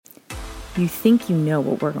You think you know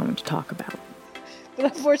what we're going to talk about. But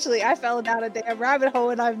unfortunately, I fell down a damn rabbit hole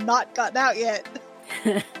and I've not gotten out yet.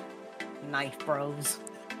 Knife bros.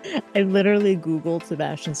 I literally Googled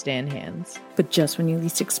Sebastian Stan hands. But just when you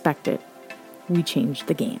least expect it, we changed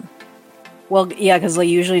the game. Well, yeah, because like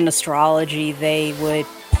usually in astrology, they would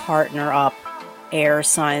partner up air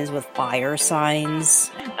signs with fire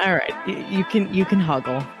signs. All right, you can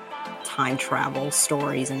huggle. Time travel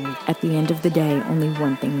stories, and at the end of the day, only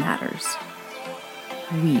one thing matters.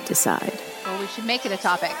 We decide. Well, we should make it a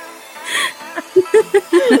topic.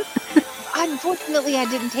 Unfortunately, I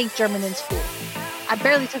didn't take German in school.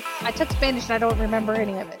 I took Spanish and I don't remember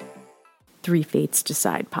any of it. Three Fates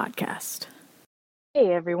Decide podcast.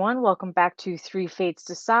 Hey everyone, welcome back to Three Fates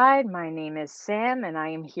Decide. My name is Sam and I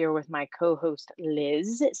am here with my co-host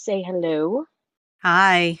Liz. Say hello.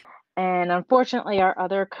 Hi. And unfortunately, our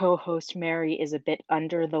other co-host Mary is a bit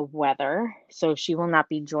under the weather, so she will not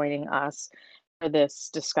be joining us for this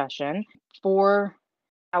discussion. For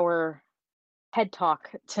our head talk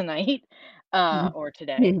tonight, or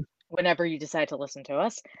today, whenever you decide to listen to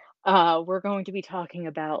us, we're going to be talking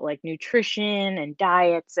about like nutrition and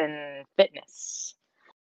diets and fitness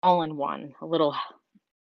all in one. A little,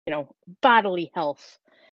 bodily health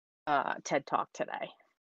TED talk today.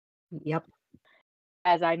 Yep.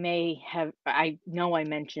 As I know I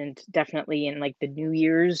mentioned definitely in like the New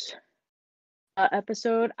Year's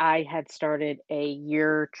episode, I had started a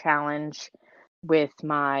year challenge with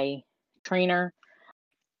my trainer,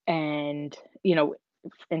 and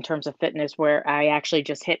in terms of fitness, where I actually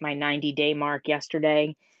just hit my 90-day mark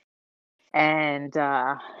yesterday, and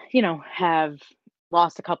have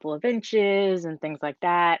lost a couple of inches and things like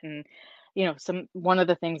that. And one of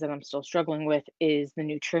the things that I'm still struggling with is the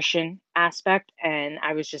nutrition aspect. And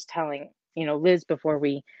I was just telling Liz before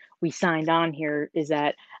we signed on here, is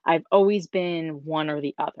that I've always been one or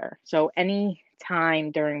the other. So any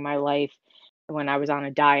time during my life when I was on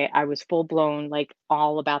a diet, I was full blown, like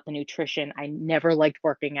all about the nutrition. I never liked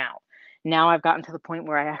working out. Now I've gotten to the point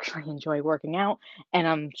where I actually enjoy working out and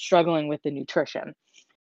I'm struggling with the nutrition.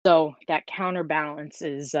 So that counterbalance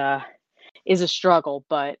is a struggle,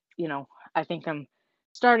 but I think I'm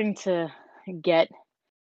starting to get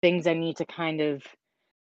things I need to kind of,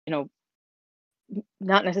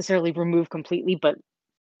 not necessarily remove completely, but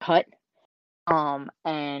cut,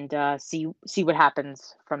 and see what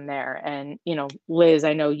happens from there. And Liz,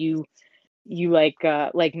 I know you like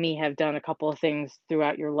me have done a couple of things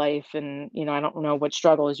throughout your life, and I don't know what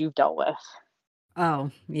struggles you've dealt with.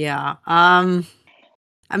 Oh, yeah.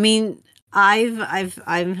 I mean, I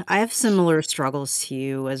have similar struggles to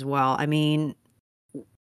you as well. I mean,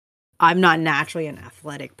 I'm not naturally an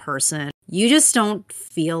athletic person. You just don't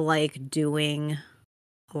feel like doing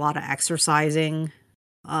a lot of exercising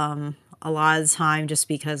a lot of the time, just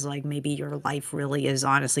because like maybe your life really is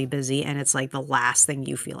honestly busy, and it's like the last thing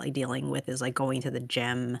you feel like dealing with is like going to the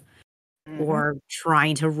gym or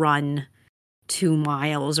trying to run 2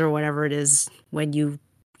 miles or whatever it is, when you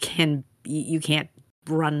can't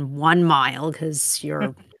run 1 mile because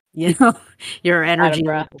your your energy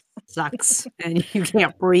sucks and you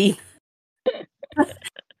can't breathe.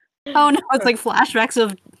 Oh no, it's like flashbacks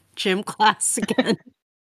of gym class again.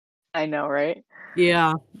 I know, right?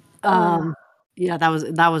 Yeah. Yeah, that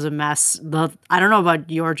was a mess. I don't know about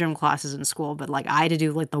your gym classes in school, but like I had to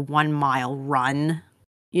do like the 1 mile run,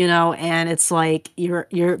 and it's like you're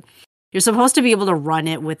supposed to be able to run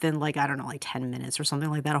it within like, I don't know, like 10 minutes or something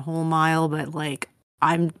like that, a whole mile, but like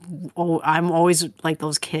I'm always like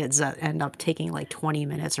those kids that end up taking like 20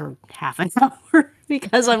 minutes or half an hour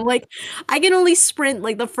because I'm like, I can only sprint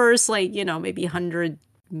like the first like, maybe 100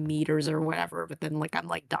 meters or whatever, but then like I'm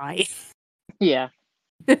like dying. Yeah.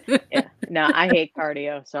 Yeah. No, I hate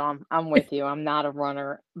cardio, so I'm with you. I'm not a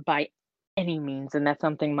runner by any means, and that's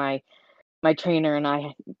something my trainer and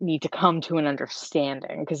I need to come to an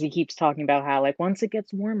understanding, because he keeps talking about how like once it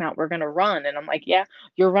gets warm out, we're gonna run, and I'm like, yeah,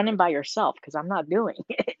 you're running by yourself because I'm not doing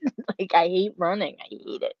it. Like I hate running. I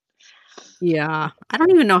hate it. Yeah, I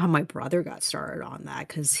don't even know how my brother got started on that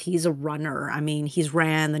because he's a runner. I mean, he's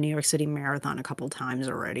ran the New York City Marathon a couple times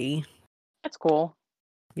already. That's cool.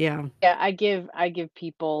 Yeah. Yeah, I give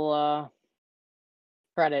people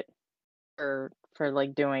credit for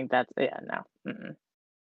like doing that. Yeah, no. Mm-mm.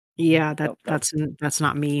 Yeah, Nope. that's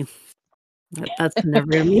not me. That's never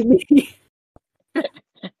gonna be me.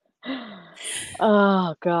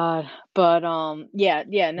 Oh God. But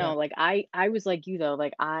no, like I was like you though.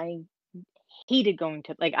 Like I hated going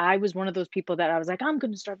to, like I was one of those people that I was like, I'm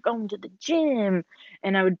gonna start going to the gym,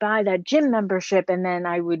 and I would buy that gym membership, and then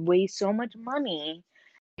I would waste so much money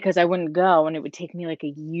because I wouldn't go, and it would take me like a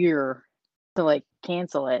year to like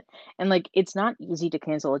cancel it. And like it's not easy to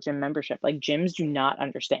cancel a gym membership. Like gyms do not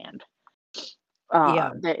understand.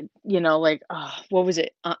 Yeah. That like what was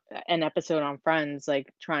it? An episode on Friends,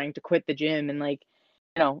 like trying to quit the gym and like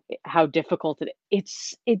how difficult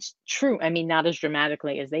it's true. I mean, not as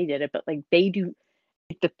dramatically as they did it, but like they do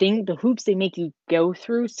the hoops they make you go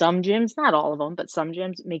through. Some gyms, not all of them, but some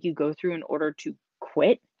gyms make you go through in order to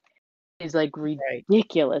quit is like Right.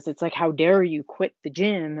 ridiculous. It's like, how dare you quit the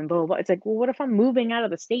gym and blah, blah, blah. It's like, well, what if I'm moving out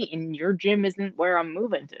of the state and your gym isn't where I'm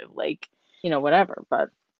moving to? Like, whatever. But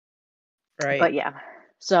Right. yeah.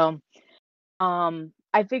 So,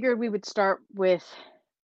 I figured we would start with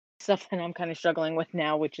stuff that I'm kind of struggling with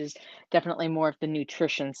now, which is definitely more of the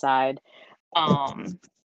nutrition side. Um,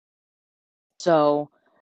 so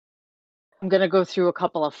I'm gonna go through a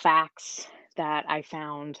couple of facts that I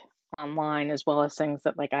found online, as well as things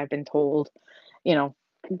that like I've been told, you know,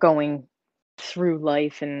 going through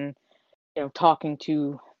life and talking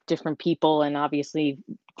to different people and obviously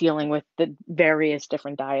dealing with the various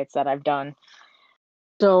different diets that I've done.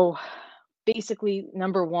 So basically,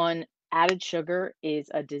 number one, added sugar is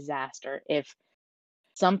a disaster. If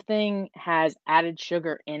something has added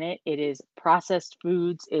sugar in it, it is processed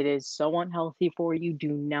foods. It is so unhealthy for you. Do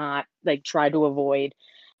not like try to avoid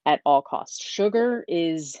at all costs. Sugar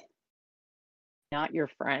is not your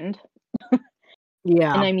friend. And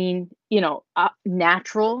Yeah. I mean,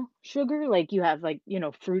 natural sugar, like you have like,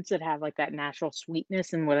 fruits that have like that natural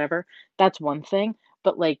sweetness and whatever, that's one thing.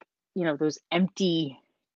 But like, those empty,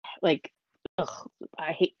 like, ugh,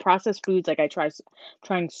 I hate processed foods. Like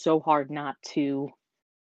trying so hard not to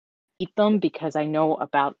eat them because I know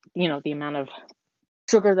about, the amount of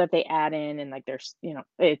sugar that they add in and like there's,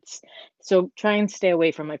 it's so try and stay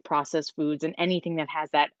away from like processed foods and anything that has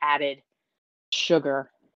that added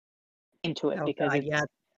sugar into it Oh because God, yeah.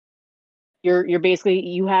 you're basically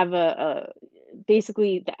you have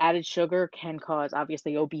basically the added sugar can cause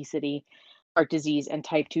obviously obesity, heart disease, and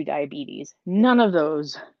type 2 diabetes. None of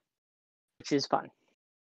those, which is fun.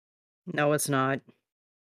 No, it's not.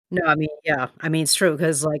 No, I mean, yeah. I mean, it's true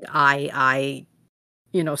because like I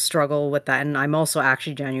struggle with that, and I'm also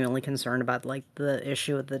actually genuinely concerned about like the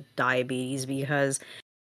issue with the diabetes because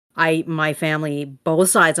my family, both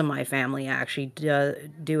sides of my family actually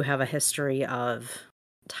do have a history of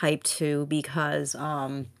type 2 because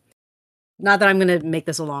not that I'm going to make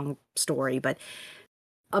this a long story, but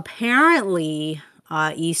apparently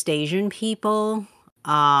East Asian people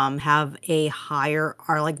have a higher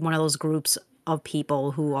are like one of those groups of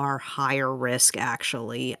people who are higher risk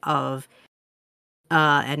actually of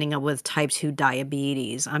ending up with type 2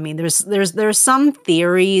 diabetes. I mean, there's some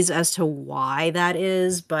theories as to why that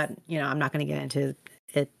is, but I'm not going to get into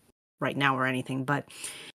it right now or anything, but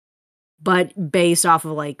based off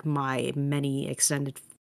of like my many extended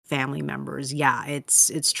family members, yeah,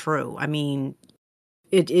 it's true. I mean,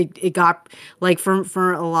 it got like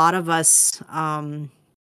for a lot of us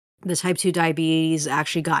the type 2 diabetes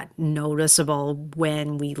actually got noticeable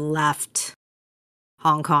when we left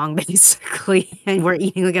Hong Kong, basically, and we're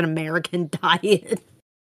eating like an American diet.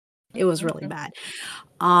 It was really Mhm. bad.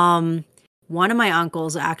 Um, one of my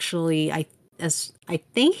uncles actually, I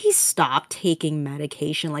think he stopped taking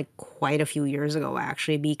medication like quite a few years ago,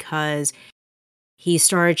 actually, because he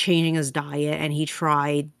started changing his diet and he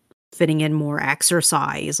tried fitting in more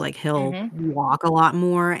exercise. Like he'll Mhm. walk a lot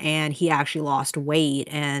more, and he actually lost weight,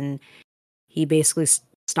 and he basically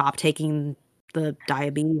stopped taking the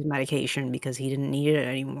diabetes medication because he didn't need it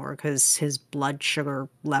anymore because his blood sugar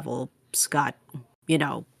levels got,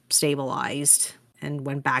 stabilized and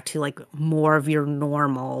went back to like more of your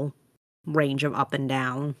normal range of up and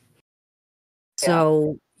down. Yeah.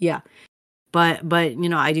 So, yeah. But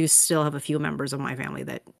I do still have a few members of my family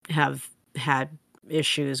that have had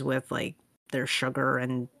issues with like their sugar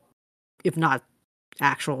and if not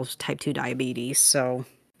actual type 2 diabetes. So,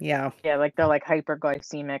 yeah. Yeah, like they're like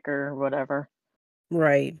hyperglycemic or whatever.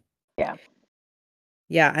 Right. Yeah.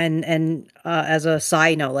 Yeah, and as a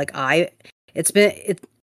side note, like it's been it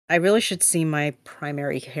I really should see my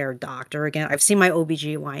primary care doctor again. I've seen my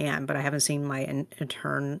OBGYN, but I haven't seen my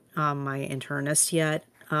my internist yet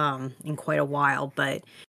in quite a while, but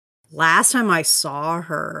last time I saw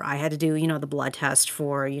her, I had to do, the blood test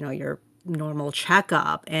for, your normal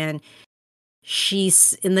checkup, and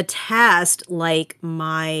she's in the test like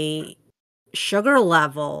my sugar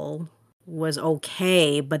level was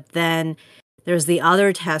okay, but then there's the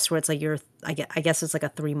other test where it's like I guess it's like a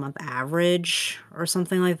 3-month average or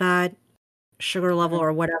something like that, sugar level Mhm.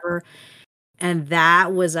 or whatever. And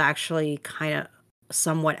that was actually kind of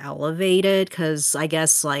somewhat elevated because I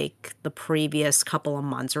guess like the previous couple of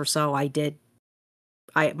months or so,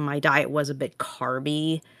 my diet was a bit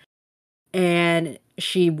carby, and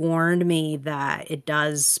she warned me that it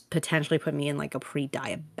does potentially put me in like a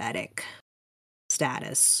pre-diabetic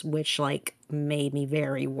status, which like made me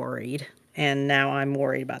very worried. And now I'm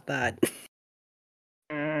worried about that.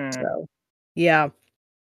 Mm. So, yeah.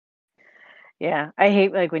 Yeah, I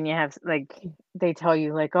hate like when you have like they tell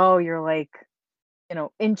you like, oh, you're like,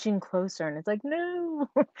 inching closer, and it's like, no.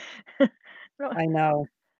 No. I know.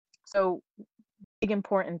 So big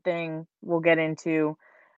important thing we'll get into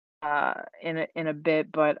in a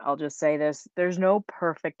bit, but I'll just say this: there's no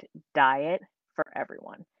perfect diet for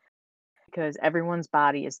everyone because everyone's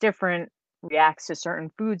body is different, reacts to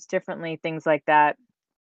certain foods differently, things like that.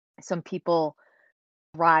 Some people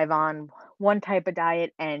thrive on one type of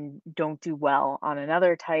diet and don't do well on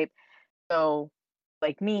another type. So,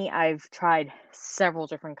 like me, I've tried several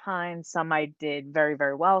different kinds. Some I did very,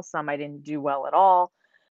 very well, some I didn't do well at all.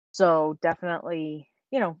 So, definitely,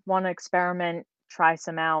 want to experiment, try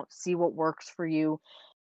some out, see what works for you,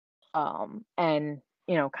 and,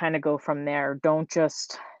 kind of go from there. Don't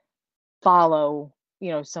just follow,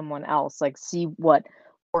 someone else, like see what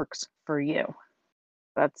works for you.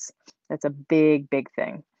 That's that's a big, big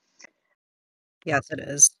thing. Yes, it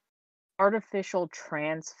is. Artificial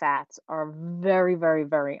trans fats are very, very,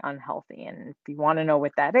 very unhealthy. And if you want to know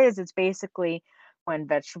what that is, it's basically when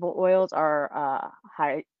vegetable oils are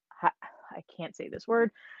high I can't say this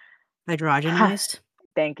word. Hydrogenized.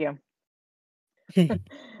 Thank you.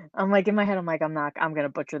 I'm like in my head, I'm gonna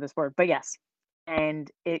butcher this word, but yes.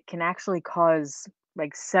 And it can actually cause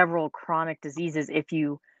like several chronic diseases if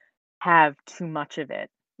you have too much of it,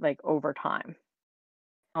 like over time.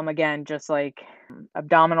 Again, just like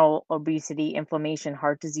abdominal obesity, inflammation,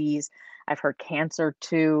 heart disease. I've heard cancer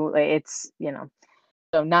too. Like it's,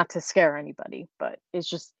 so not to scare anybody, but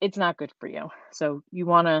it's not good for you. So you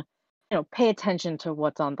want to, pay attention to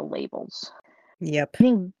what's on the labels. Yep.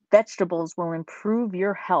 Eating vegetables will improve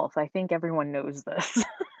your health. I think everyone knows this.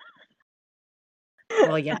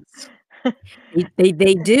 Well, yes. They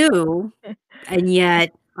do, and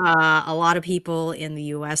yet, a lot of people in the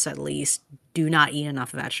US, at least, do not eat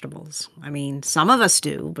enough vegetables. I mean, some of us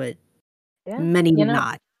do, but Yeah. many do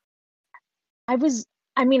not. I was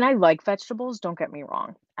I mean, I like vegetables, don't get me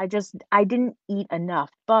wrong. I didn't eat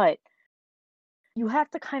enough, but you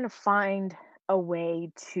have to kind of find a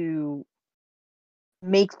way to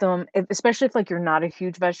make them, especially if like you're not a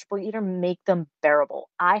huge vegetable eater, make them bearable.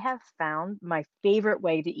 I have found my favorite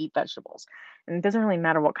way to eat vegetables, and it doesn't really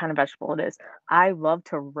matter what kind of vegetable it is. I love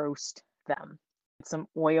to roast them with some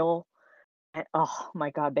oil. And, oh my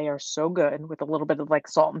god, they are so good with a little bit of like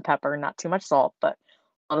salt and pepper, not too much salt, but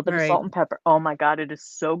a little bit of Right. salt and pepper. Oh my god, it is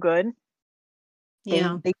so good.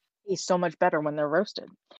 Yeah. They taste so much better when they're roasted.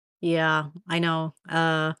 Yeah, I know.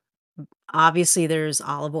 Obviously, there's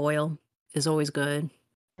olive oil is always good.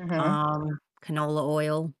 Hmm. Canola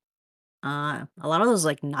oil. A lot of those,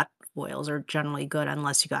 like, nut oils are generally good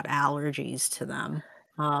unless you got allergies to them.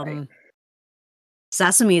 Right. Um,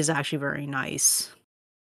 Sesame is actually very nice.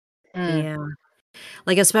 Mm, Yeah.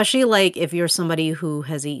 Like, especially, like, if you're somebody who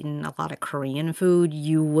has eaten a lot of Korean food,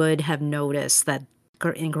 you would have noticed that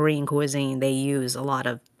in Korean cuisine, they use a lot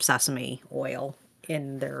of sesame oil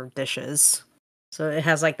in their dishes. So it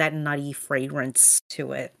has, like, that nutty fragrance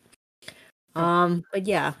to it. mm, But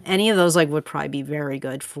yeah, any of those, like, would probably be very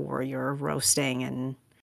good for your roasting and,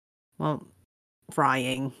 well,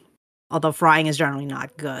 frying. Although frying is generally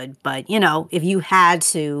not good, but, if you had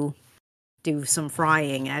to do some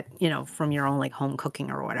frying from your own, like, home cooking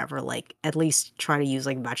or whatever, like, at least try to use,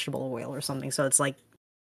 like, vegetable oil or something, so it's like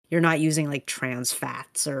you're not using, like, trans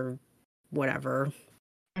fats or whatever.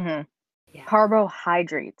 mhm. Yeah.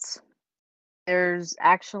 Carbohydrates. There's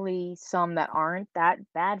actually some that aren't that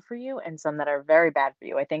bad for you and some that are very bad for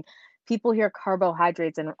you. I think people hear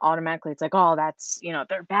carbohydrates and automatically it's like, oh, that's,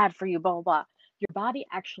 they're bad for you, blah, blah, blah. Your body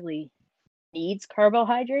actually needs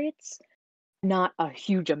carbohydrates, not a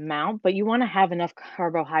huge amount, but you want to have enough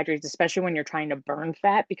carbohydrates, especially when you're trying to burn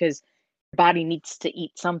fat, because your body needs to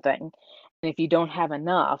eat something. And if you don't have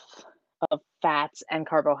enough of fats and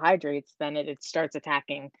carbohydrates, then it starts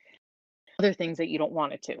attacking other things that you don't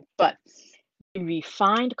want it to. But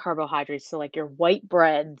refined carbohydrates, so like your white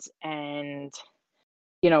breads and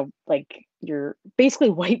like your basically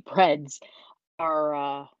white breads are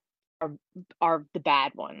are are the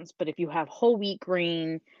bad ones. But if you have whole wheat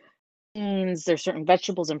grain, beans, there's certain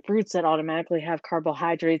vegetables and fruits that automatically have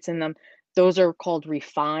carbohydrates in them. Those are called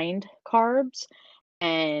refined carbs,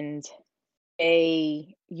 and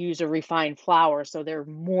they use a refined flour, so they're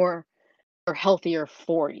more or healthier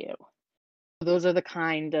for you. Those are the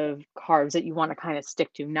kind of carbs that you want to kind of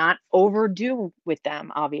stick to, not overdo with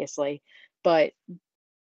them, obviously, but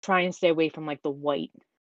try and stay away from like the white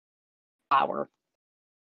flour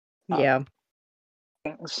uh, Yeah.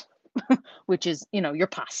 things, which is, your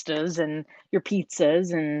pastas and your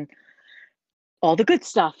pizzas and all the good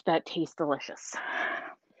stuff that tastes delicious.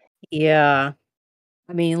 Yeah.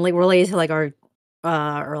 I mean, like, related to, like, our,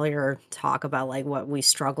 earlier talk about, like, what we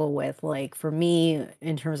struggle with, like, for me,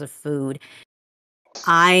 in terms of food,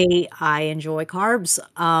 I enjoy carbs.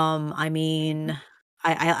 I mean,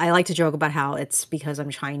 I like to joke about how it's because I'm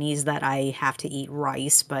Chinese that I have to eat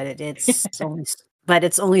rice, but it's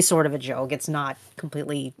only sort of a joke. It's not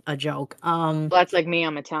completely a joke. Well, that's like me.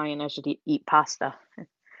 I'm Italian. I should eat pasta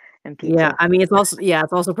and Yeah, pizza. I mean, it's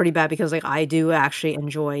also pretty bad because, like, I do actually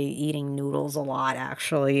enjoy eating noodles a lot,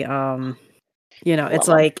 actually. It's Love them.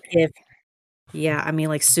 like if yeah, I mean,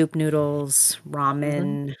 like, soup noodles, Hmm.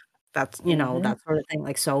 ramen, Hmm. that sort of thing,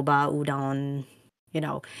 like soba, udon, you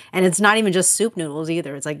know, and it's not even just soup noodles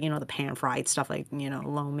either, it's like, the pan-fried stuff like,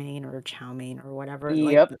 lo mein or chow mein or whatever,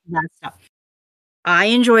 like, Yep. that stuff. I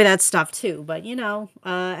enjoy that stuff too, but,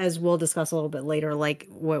 as we'll discuss a little bit later, like,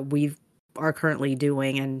 what we are currently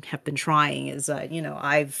doing and have been trying is that,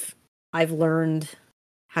 I've learned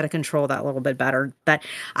how to control that a little bit better. That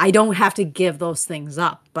I don't have to give those things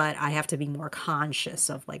up, but I have to be more conscious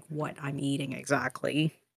of like what I'm eating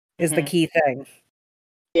exactly is the Hmm. key thing.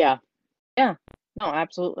 Yeah. Yeah. No,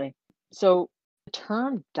 absolutely. So the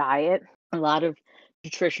term diet, a lot of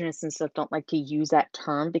nutritionists and stuff don't like to use that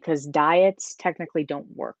term because diets technically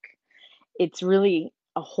don't work. It's really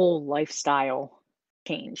a whole lifestyle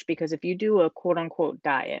change because if you do a quote unquote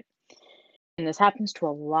diet, and this happens to a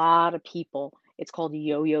lot of people, it's called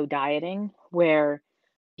yo-yo dieting, where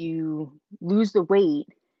you lose the weight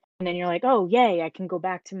and then you're like, oh, yay, I can go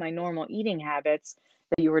back to my normal eating habits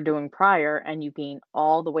that you were doing prior, and you gain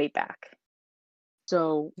all the weight back.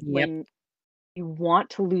 So Yep. when you want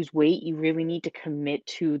to lose weight, you really need to commit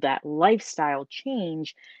to that lifestyle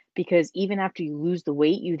change because even after you lose the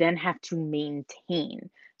weight, you then have to maintain.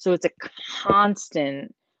 So it's a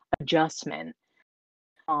constant adjustment.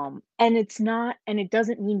 And it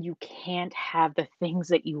doesn't mean you can't have the things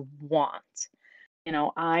that you want.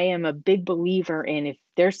 I am a big believer in if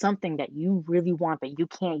there's something that you really want that you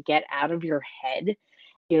can't get out of your head,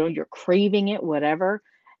 you're craving it, whatever,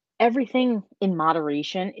 everything in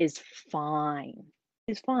moderation is fine.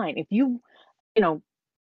 Is fine. If you know,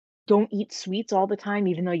 don't eat sweets all the time,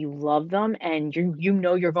 even though you love them, and you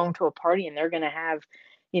know you're going to a party and they're gonna have,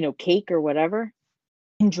 cake or whatever,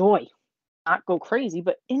 enjoy. Not go crazy,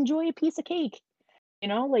 but enjoy a piece of cake.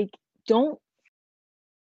 Like don't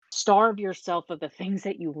starve yourself of the things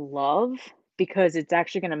that you love because it's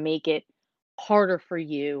actually gonna make it harder for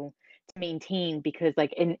you to maintain because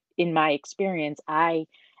like in my experience, I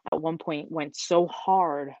at one point went so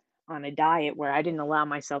hard on a diet where I didn't allow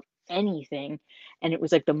myself anything, and it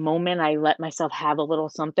was like the moment I let myself have a little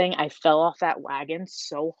something, I fell off that wagon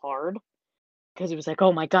so hard because it was like,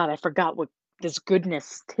 "Oh my god, I forgot what this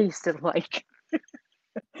goodness tasted like.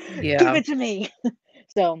 Give Yeah. it to me."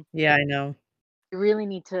 So, Yeah, I know. you really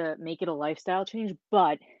need to make it a lifestyle change,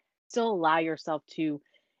 but still allow yourself to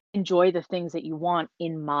enjoy the things that you want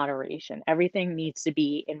in moderation. Everything needs to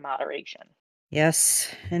be in moderation.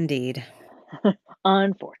 Yes, indeed.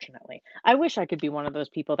 Unfortunately, I wish I could be one of those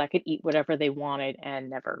people that could eat whatever they wanted and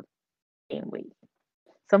never gain weight.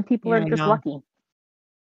 Some people Yeah, are I just know. lucky.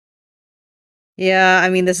 Yeah, I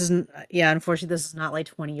mean, unfortunately, this is not like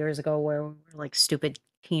 20 years ago where we were like stupid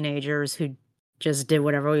teenagers who just did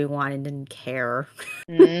whatever we wanted and didn't care.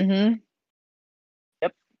 Mhm.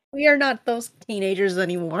 Yep. We are not those teenagers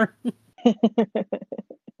anymore.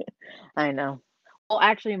 I know. Well,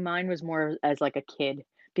 actually, mine was more as like a kid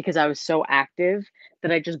because I was so active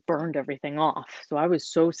that I just burned everything off. So I was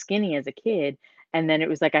so skinny as a kid. And then it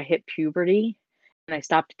was like I hit puberty and I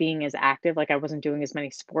stopped being as active. Like I wasn't doing as many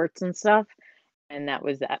sports and stuff. And that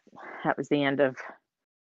was that. That was the end of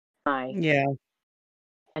my Yeah,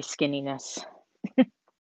 my skinniness.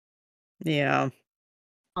 yeah.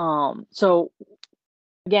 So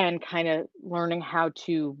again, kind of learning how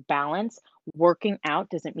to balance. Working out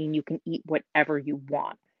doesn't mean you can eat whatever you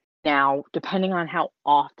want. Now, depending on how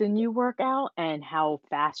often you work out and how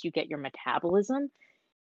fast you get your metabolism,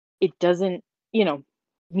 it doesn't, you know,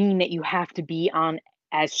 mean that you have to be on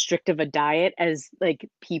as strict of a diet as like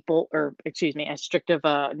people, or excuse me, as strict of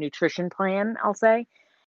a nutrition plan, I'll say,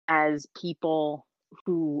 as people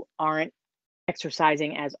who aren't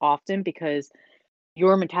exercising as often because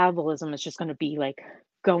your metabolism is just going to be like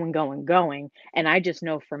going, going, going. And I just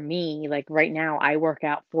know for me, like right now, I work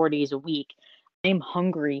out 4 days a week. I'm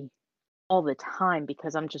hungry all the time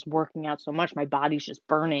because I'm just working out so much. My body's just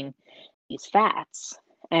burning these fats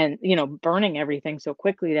and, burning everything so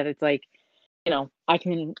quickly that it's like, I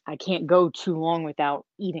can't go too long without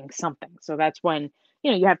eating something. So that's when,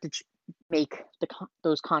 you have to make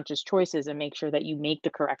those conscious choices and make sure that you make the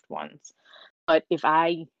correct ones. But if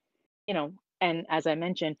I, and as I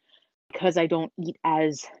mentioned, because I don't eat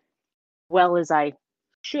as well as I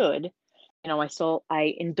should,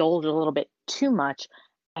 I indulge a little bit too much.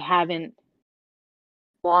 I haven't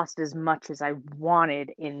lost as much as I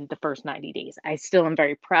wanted in the first 90 days. I still am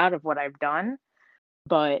very proud of what I've done,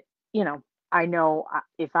 but, I know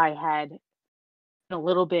if I had been a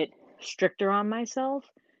little bit stricter on myself,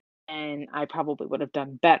 and I probably would have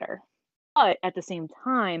done better. But at the same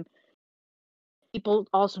time, people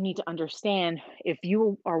also need to understand if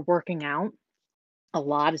you are working out a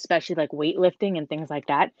lot, especially like weightlifting and things like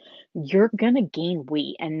that, you're gonna gain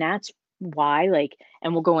weight. And that's why, like,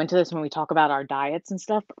 and we'll go into this when we talk about our diets and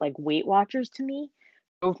stuff, but like Weight Watchers to me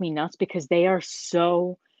drove me nuts because they are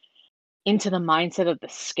so into the mindset of the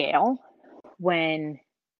scale when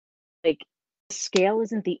like the scale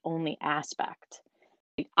isn't the only aspect.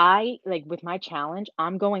 Like with my challenge,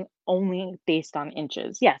 I'm going only based on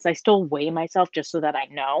inches. Yes, I still weigh myself just so that I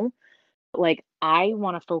know. But like I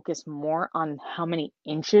want to focus more on how many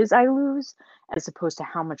inches I lose as opposed to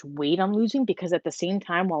how much weight I'm losing because at the same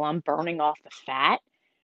time while I'm burning off the fat,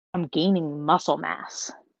 I'm gaining muscle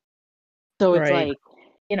mass. So it's Right. like,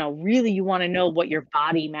 really you want to know what your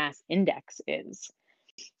body mass index is.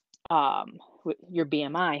 With your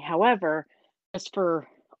BMI. However, just for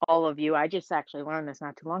all of you, I just actually learned this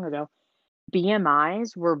not too long ago.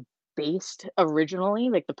 BMIs were based originally,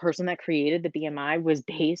 like the person that created the BMI was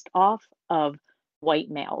based off of white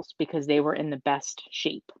males because they were in the best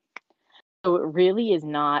shape. So it really is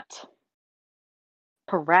not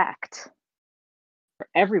correct for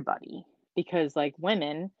everybody because like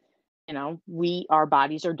women, our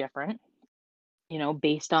bodies are different,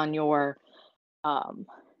 based on your um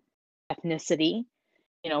ethnicity,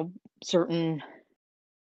 certain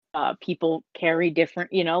people carry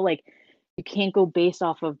different, like you can't go based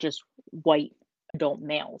off of just white adult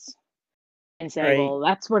males and say, Right. well,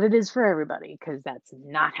 that's what it is for everybody, because that's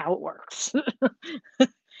not how it works.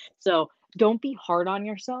 So don't be hard on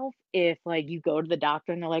yourself if like you go to the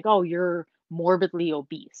doctor and they're like, oh, you're morbidly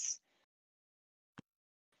obese.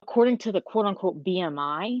 According to the quote unquote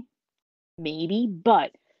BMI, maybe,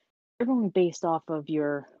 but you're going based off of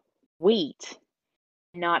your weight,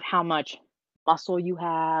 not how much muscle you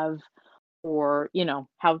have or,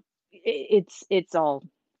 how it's all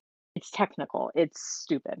it's technical. It's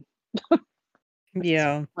stupid. That's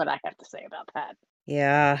Yeah. what I have to say about that.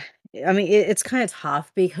 Yeah. I mean, it's kind of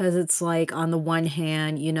tough because it's like, on the one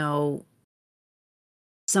hand,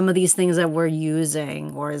 some of these things that we're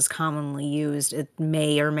using or is commonly used, it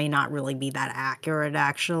may or may not really be that accurate,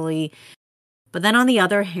 actually. But then on the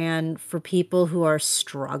other hand, for people who are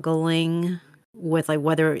struggling with like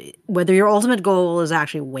whether your ultimate goal is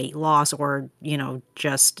actually weight loss or,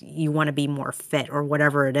 just you want to be more fit or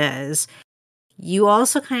whatever it is, you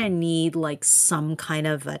also kind of need like some kind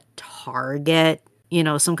of a target,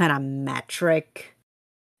 some kind of metric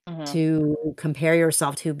Hmm. to compare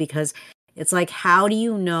yourself to because it's like, how do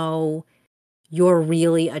you know you're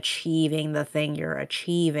really achieving the thing you're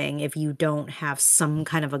achieving if you don't have some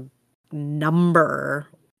kind of a number,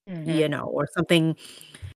 Hmm. or something.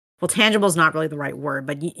 Well, tangible is not really the right word,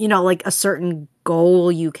 but like a certain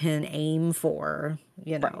goal you can aim for,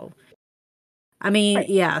 you Right. know. I mean, Right.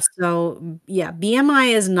 yeah, so yeah,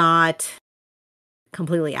 BMI is not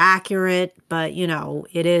completely accurate, but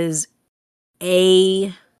it is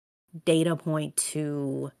a data point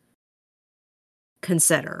to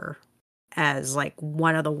consider as like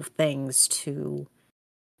one of the things to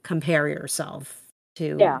compare yourself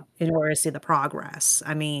to Yeah. in order to see the progress.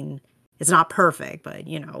 I mean, it's not perfect, but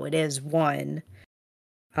it is one.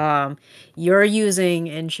 You're using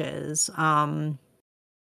inches. For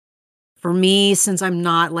me, since I'm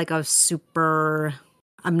not like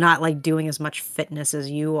doing as much fitness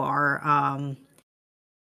as you are.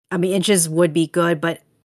 I mean, inches would be good, but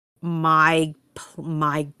my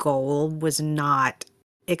goal was not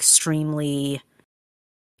extremely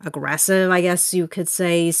aggressive, I guess you could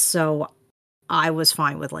say. So I was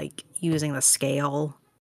fine with like using the scale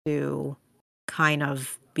to kind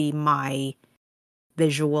of be my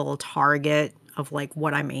visual target of like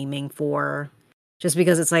what I'm aiming for, just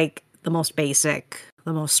because it's like the most basic,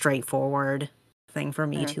 the most straightforward thing for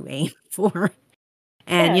me Mhm. to aim for.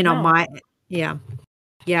 And Yeah. No. yeah.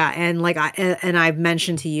 Yeah, and like and I've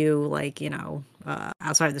mentioned to you like,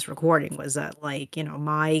 outside of this recording was that like,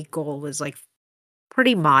 my goal was like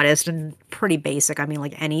pretty modest and pretty basic. I mean,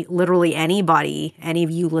 like literally anybody, any of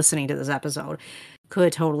you listening to this episode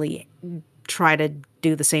could totally try to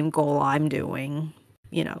do the same goal I'm doing,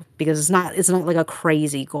 because it's not like a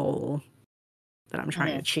crazy goal that I'm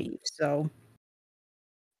trying to achieve. So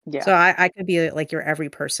Yeah. I could be like your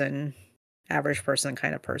average person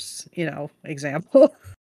kind of person, example.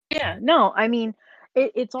 Yeah, no, I mean,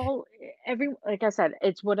 it's all like I said,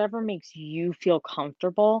 it's whatever makes you feel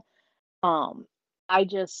comfortable. I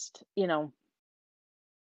just,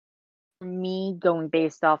 me going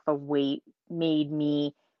based off of weight made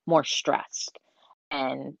me more stressed,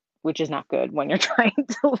 and which is not good when you're trying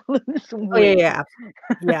to lose Oh, yeah, weight. yeah.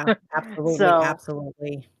 Yeah, absolutely, So,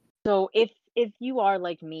 absolutely. so if you are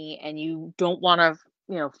like me and you don't want to,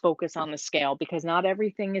 focus on the scale, because not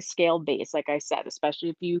everything is scale based, like I said, especially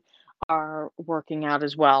if you are working out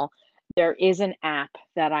as well. There is an app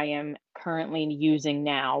that I am currently using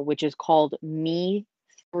now, which is called Me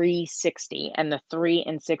 360, and the 3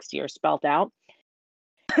 and 60 are spelled out.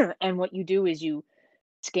 And what you do is you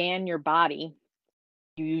scan your body,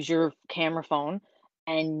 you use your camera phone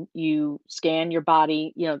and you scan your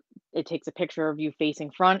body, it takes a picture of you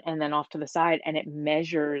facing front and then off to the side, and it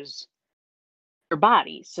measures your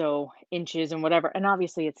body, so inches and whatever. And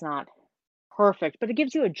obviously it's not perfect, but it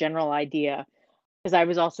gives you a general idea, because I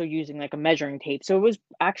was also using like a measuring tape. So it was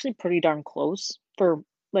actually pretty darn close for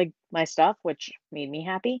like my stuff, which made me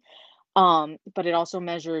happy. But it also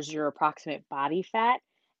measures your approximate body fat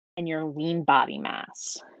and your lean body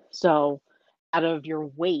mass. So out of your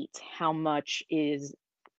weight, how much is,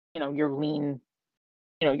 your lean,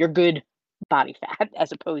 your good body fat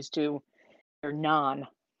as opposed to your non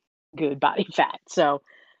good body fat. So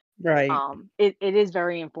Right. it is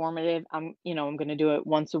very informative. I'm going to do it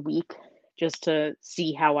once a week just to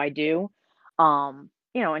see how I do. And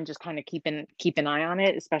just kind of keep an eye on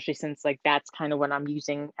it, especially since like that's kind of what I'm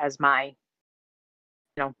using as my,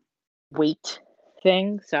 you know, weight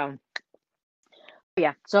thing. So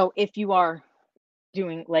yeah. So if you are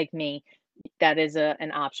doing like me, that is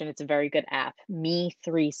an option. It's a very good app. Me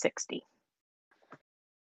 360.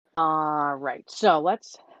 All right. So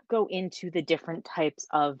let's go into the different types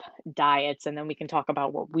of diets and then we can talk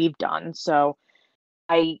about what we've done. So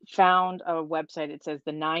I found a website. It says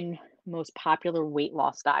the 9 most popular weight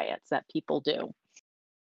loss diets that people do.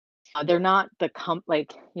 They're not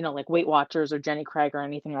like, like Weight Watchers or Jenny Craig or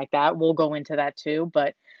anything like that. We'll go into that too,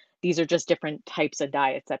 but these are just different types of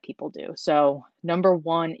diets that people do. So, number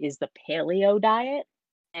 1 is the paleo diet,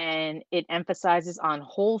 and it emphasizes on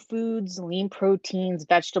whole foods, lean proteins,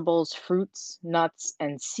 vegetables, fruits, nuts,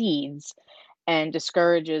 and seeds, and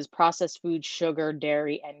discourages processed foods, sugar,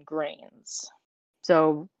 dairy, and grains.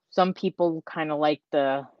 So some people kind of like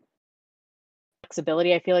the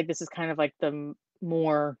flexibility. I feel like this is kind of like the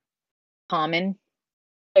more common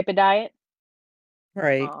type of diet.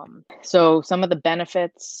 Right. So some of the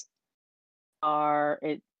benefits are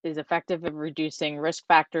it is effective at reducing risk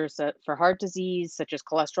factors for heart disease, such as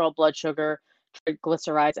cholesterol, blood sugar,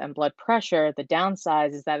 triglycerides, and blood pressure. The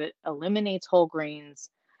downside is that it eliminates whole grains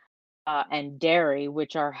and dairy,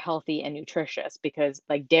 which are healthy and nutritious, because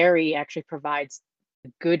like dairy actually provides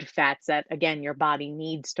good fats that again your body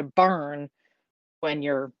needs to burn when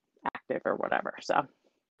you're active or whatever. So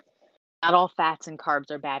not all fats and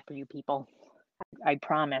carbs are bad for you people. I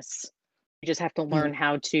promise. You just have to Mm. learn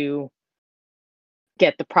how to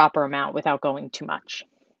get the proper amount without going too much.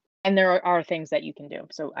 And there are things that you can do.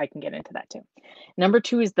 So I can get into that too. Number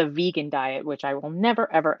 2 is the vegan diet, which I will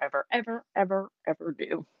never, ever, ever, ever, ever, ever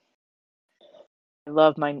do. I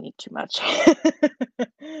love my meat too much.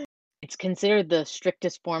 It's considered the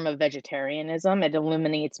strictest form of vegetarianism. It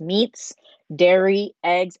eliminates meats, dairy,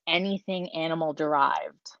 eggs, anything animal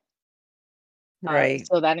derived. Right.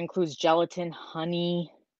 So that includes gelatin,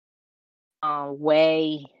 honey,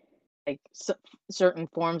 whey, like certain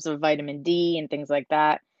forms of vitamin D and things like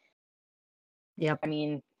that. Yep. I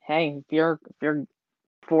mean, hey, if you're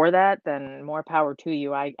for that, then more power to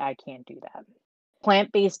you. I can't do that.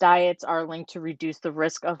 Plant-based diets are linked to reduce the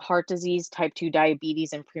risk of heart disease, type 2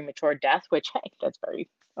 diabetes, and premature death, which hey, that's very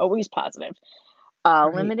always positive.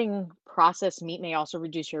 Right. Limiting processed meat may also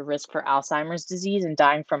reduce your risk for Alzheimer's disease and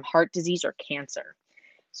dying from heart disease or cancer.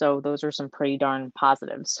 So those are some pretty darn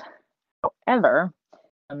positives. However,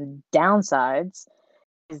 downsides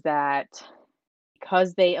is that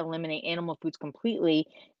because they eliminate animal foods completely,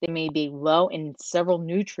 they may be low in several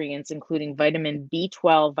nutrients, including vitamin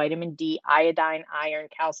B12, vitamin D, iodine, iron,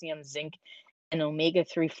 calcium, zinc, and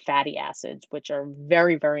omega-3 fatty acids, which are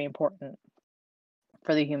very, very important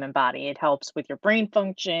for the human body. It helps with your brain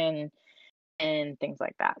function and things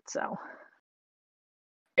like that. So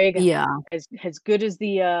There you go. Yeah. As good as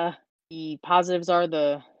the positives are,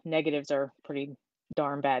 the negatives are pretty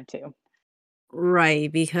darn bad too.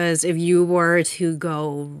 Right, because if you were to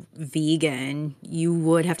go vegan, you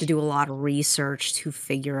would have to do a lot of research to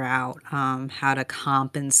figure out how to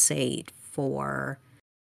compensate for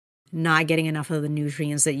not getting enough of the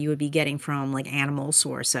nutrients that you would be getting from like animal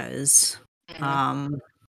sources. Mhm. Um,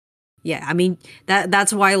 yeah, I mean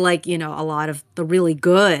that's why like, a lot of the really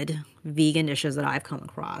good vegan dishes that I've come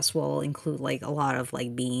across will include like a lot of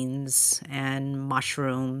like beans and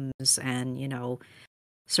mushrooms and,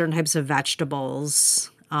 certain types of vegetables,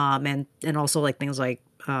 and also like things like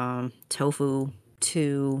tofu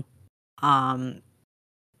to um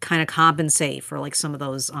kind of compensate for like some of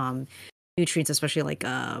those nutrients, especially like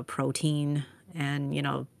protein and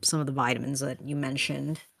some of the vitamins that you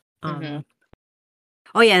mentioned. Mhm. Um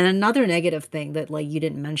oh yeah, and another negative thing that like you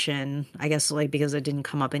didn't mention, I guess like because it didn't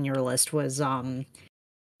come up in your list was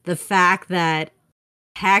the fact that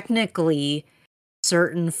technically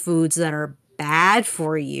certain foods that are bad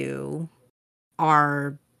for you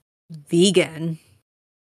are vegan.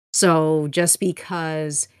 So just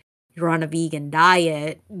because you're on a vegan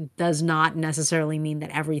diet does not necessarily mean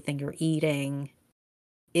that everything you're eating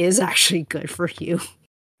is actually good for you.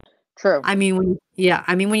 True. I mean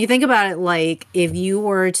when you think about it, like if you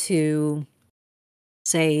were to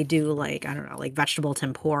say do like I don't know, like vegetable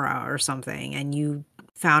tempura or something and you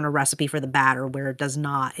found a recipe for the batter where it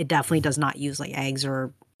definitely does not use like eggs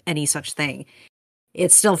or any such thing.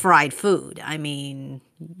 It's still fried food. I mean,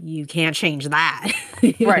 you can't change that,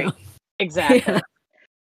 Right. know? Exactly.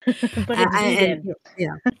 But A it's vegan. and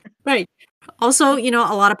yeah. Right. Also, a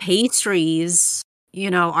lot of pastries,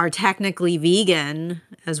 are technically vegan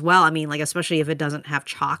as well. I mean, like, especially if it doesn't have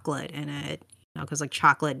chocolate in it, because like,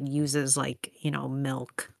 chocolate uses, like,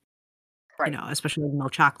 milk, Right. especially like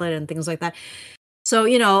milk chocolate and things like that. So,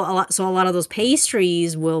 a lot of those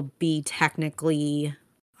pastries will be technically,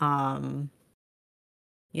 um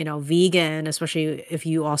vegan, especially if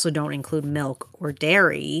you also don't include milk or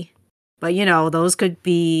dairy. But, those could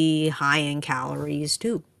be high in calories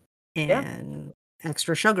too Yeah. and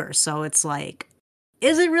extra sugar. So it's like,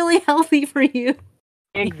 is it really healthy for you?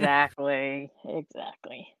 Exactly.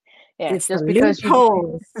 Exactly. Yeah. It's the Just because you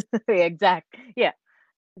loopholes. exact. Yeah.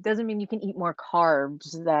 It doesn't mean you can eat more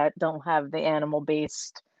carbs that don't have the animal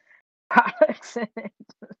based products in it.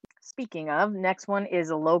 Speaking of, next one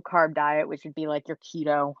is a low carb diet, which would be like your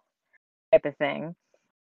keto type of thing.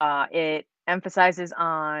 It emphasizes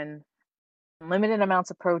on limited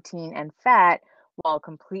amounts of protein and fat while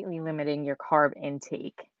completely limiting your carb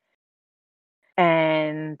intake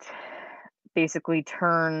and basically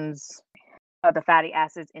turns the fatty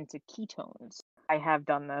acids into ketones. I have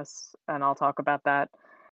done this and I'll talk about that.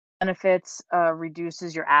 Benefits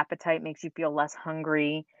reduces your appetite, makes you feel less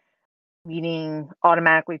hungry, leading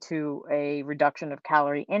automatically to a reduction of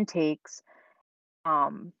calorie intakes.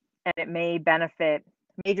 And it may benefit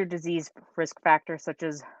major disease risk factors such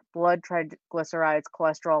as blood triglycerides,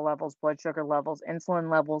 cholesterol levels, blood sugar levels,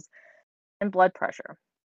 insulin levels, and blood pressure.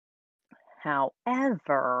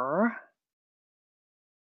 However,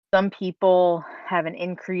 some people have an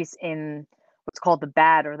increase in what's called the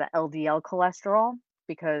bad or the LDL cholesterol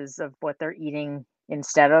because of what they're eating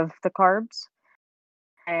instead of the carbs.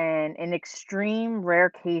 And in extreme rare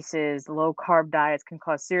cases, low carb diets can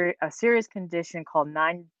cause a serious condition called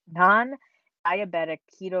non diabetic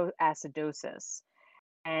ketoacidosis.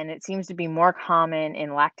 And it seems to be more common in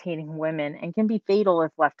lactating women and can be fatal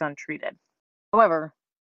if left untreated. However,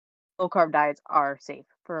 low carb diets are safe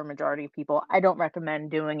for a majority of people. I don't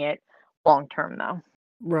recommend doing it long term though.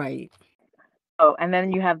 Right. Oh, and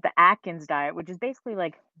then you have the Atkins diet, which is basically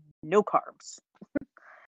like no carbs.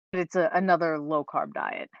 But it's another low carb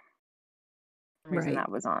diet. For some reason Right.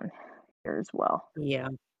 that was on here as well. Yeah.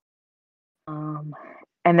 Um,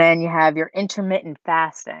 and then you have your intermittent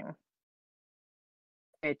fasting,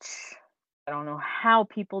 which I don't know how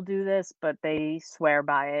people do this, but they swear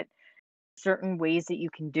by it. Certain ways that you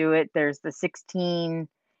can do it. There's the 16-8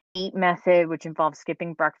 method, which involves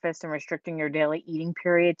skipping breakfast and restricting your daily eating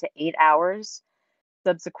period to 8 hours,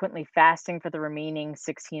 subsequently fasting for the remaining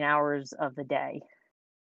 16 hours of the day.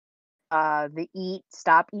 The eat,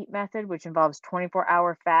 stop, eat method, which involves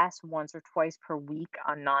 24-hour fast once or twice per week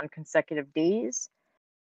on non-consecutive days.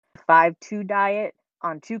 5-2 diet.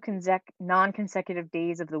 On two non-consecutive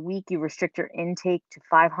days of the week, you restrict your intake to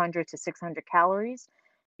 500 to 600 calories.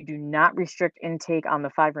 You do not restrict intake on the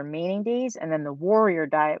 5 remaining days. And then the warrior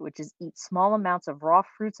diet, which is eat small amounts of raw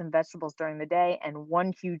fruits and vegetables during the day and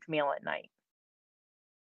one huge meal at night.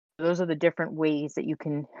 Those are the different ways that you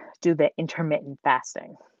can do the intermittent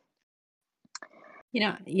fasting.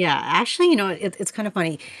 Yeah, actually, it's kind of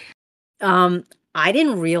funny. Um, I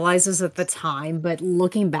didn't realize this at the time, but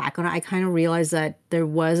looking back on it, I kind of realized that there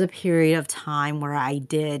was a period of time where I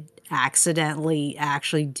did accidentally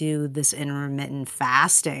actually do this intermittent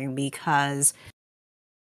fasting because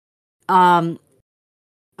um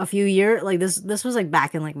a few years like this was like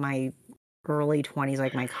back in like my early 20s,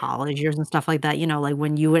 like my college years and stuff like that, like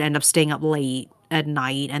when you would end up staying up late at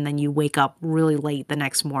night and then you wake up really late the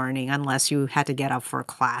next morning unless you had to get up for a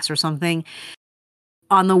class or something.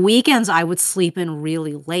 On the weekends, I would sleep in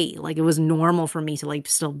really late. Like, it was normal for me to, like,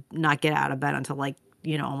 still not get out of bed until, like,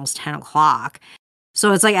 almost 10 o'clock.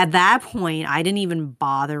 So it's like at that point, I didn't even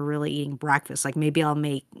bother really eating breakfast. Like, maybe I'll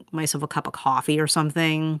make myself a cup of coffee or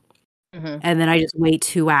something, Hmm. and then I just wait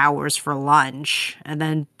 2 hours for lunch, and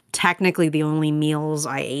then technically the only meals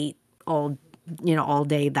I ate all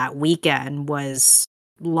day that weekend was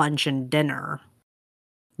lunch and dinner.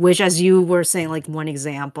 Which, as you were saying, like, one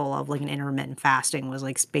example of, like, an intermittent fasting was,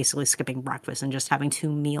 like, basically skipping breakfast and just having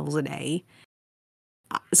 2 meals a day.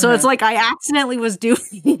 So it's Hmm. like I accidentally was doing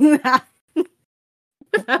that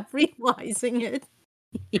without realizing it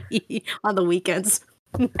on the weekends.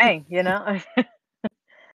 Hey,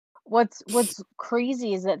 what's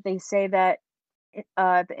crazy is that they say that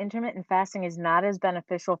the intermittent fasting is not as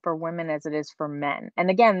beneficial for women as it is for men. And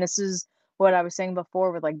again, this is what I was saying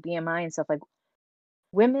before with like BMI and stuff. Like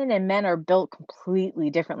women and men are built completely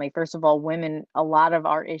differently. First of all, women, a lot of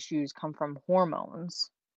our issues come from hormones.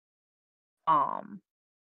 Um,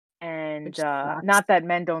 and Which sucks. not that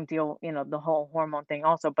men don't deal, the whole hormone thing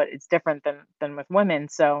also, but it's different than with women.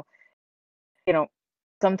 So, you know,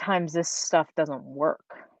 sometimes this stuff doesn't work.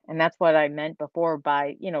 And that's what I meant before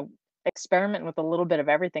by, experiment with a little bit of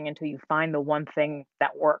everything until you find the one thing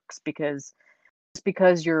that works. Because just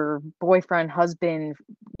because your boyfriend, husband,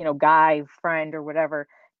 guy, friend, or whatever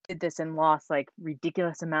did this and lost like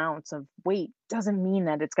ridiculous amounts of weight doesn't mean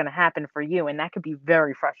that it's going to happen for you. And that could be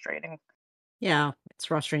very frustrating. Yeah, it's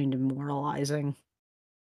frustrating, demoralizing.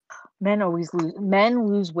 Men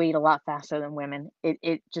lose weight a lot faster than women.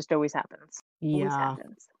 It just always happens. Always Yeah.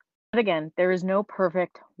 happens. But again, there is no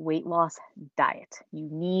perfect weight loss diet. You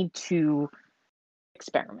need to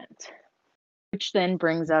experiment. Which then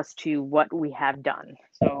brings us to what we have done.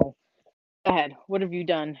 So go ahead. What have you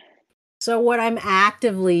done? So what I'm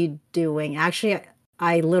actively doing, actually,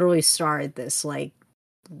 I literally started this, like,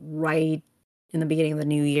 right in the beginning of the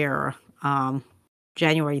new year,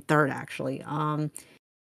 January 3rd, actually.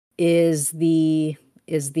 Is the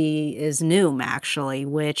is Noom, actually,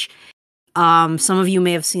 which some of you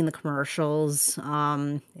may have seen the commercials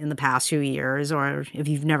in the past few years, or if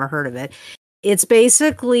you've never heard of it. It's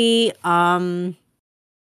basically it's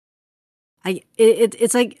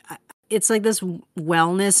like this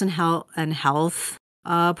wellness and health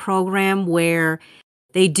program where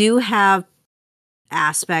they do have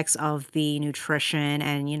aspects of the nutrition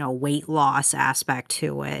and weight loss aspect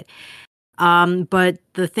to it. But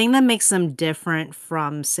the thing that makes them different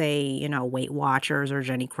from, say, Weight Watchers or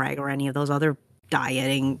Jenny Craig or any of those other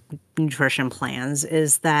dieting nutrition plans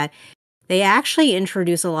is that they actually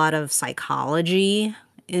introduce a lot of psychology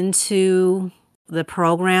into the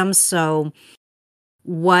program. So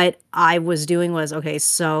what I was doing was, okay,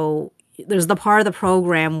 so there's the part of the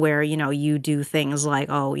program where, you do things like,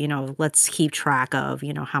 oh, let's keep track of,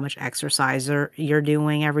 how much exercise you're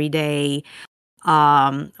doing every day.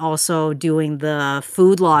 Also doing the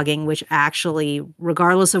food logging, which actually,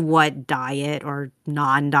 regardless of what diet or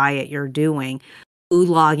non-diet you're doing, food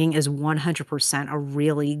logging is 100% a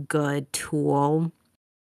really good tool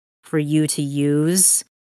for you to use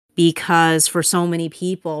because for so many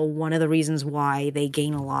people, one of the reasons why they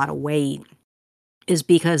gain a lot of weight is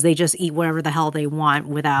because they just eat whatever the hell they want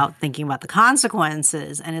without thinking about the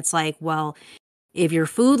consequences. And it's like, well, if you're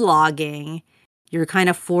food logging, you're kind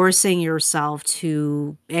of forcing yourself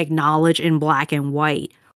to acknowledge in black and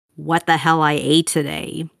white what the hell I ate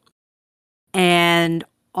today. And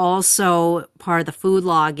also, part of the food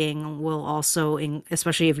logging will also,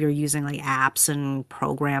 especially if you're using like apps and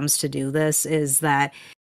programs to do this, is that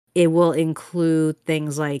it will include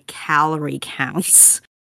things like calorie counts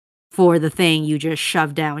for the thing you just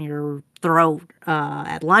shoved down your throat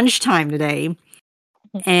at lunchtime today.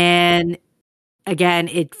 And again,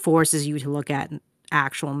 it forces you to look at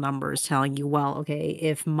actual numbers telling you, well, okay,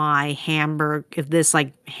 if this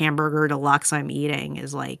like hamburger deluxe I'm eating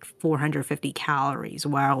is like 450 calories,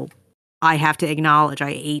 well, I have to acknowledge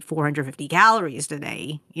I ate 450 calories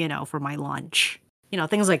today, for my lunch,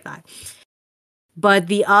 things like that. But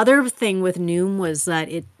the other thing with Noom was that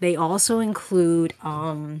they also include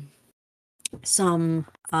some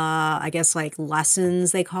I guess like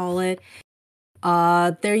lessons they call it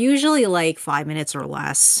They're usually like 5 minutes or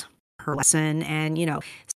less per lesson, and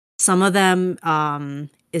some of them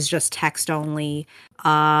is just text only.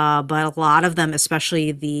 But a lot of them,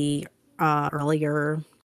 especially the earlier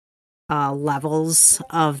levels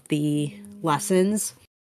of the lessons,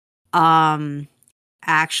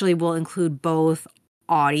 actually will include both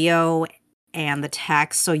audio and the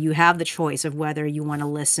text. So you have the choice of whether you want to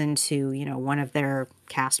listen to, one of their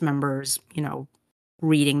cast members,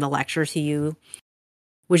 reading the lecture to you,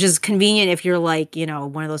 which is convenient if you're like,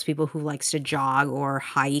 one of those people who likes to jog or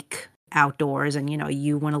hike outdoors and,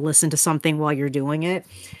 you want to listen to something while you're doing it.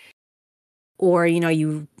 Or,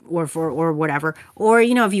 or whatever. Or,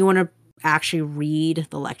 if you want to actually read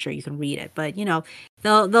the lecture, you can read it. But,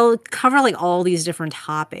 they'll cover like all these different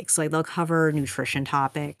topics. Like they'll cover nutrition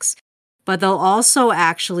topics, but they'll also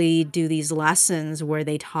actually do these lessons where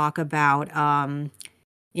they talk about,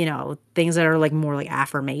 things that are like more like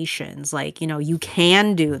affirmations, like, you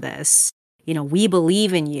can do this, we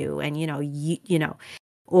believe in you. And,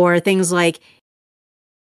 or things like,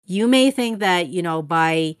 you may think that,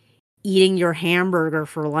 by eating your hamburger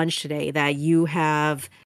for lunch today, that you have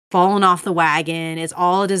fallen off the wagon, it's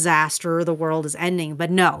all a disaster, the world is ending.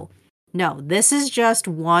 But no, this is just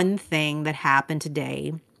one thing that happened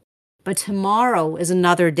today. But tomorrow is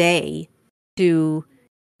another day to,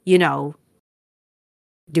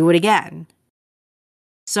 do it again.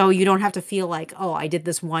 So you don't have to feel like, oh, I did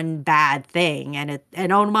this one bad thing and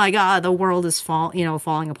oh my God, the world is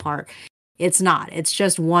falling apart. It's not. It's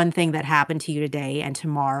just one thing that happened to you today, and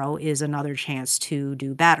tomorrow is another chance to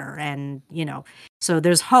do better. And, so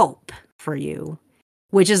there's hope for you,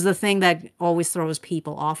 which is the thing that always throws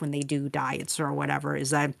people off when they do diets or whatever,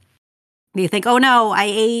 is that they think, oh no, I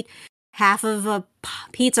ate half of a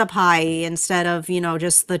pizza pie instead of,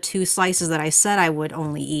 just the 2 slices that I said I would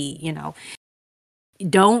only eat,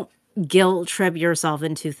 Don't guilt trip yourself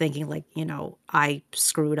into thinking like, I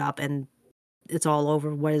screwed up and it's all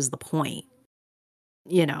over. What is the point?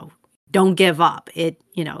 Don't give up. It,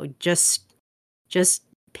 just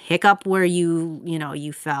pick up where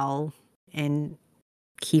you fell and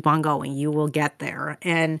keep on going. You will get there.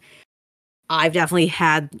 And I've definitely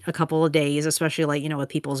had a couple of days, especially like, with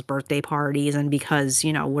people's birthday parties. And because,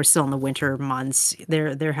 we're still in the winter months,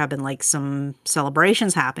 there have been like some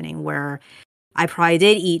celebrations happening where I probably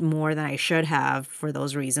did eat more than I should have for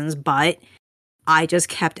those reasons, but I just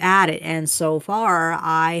kept at it. And so far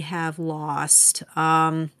I have lost,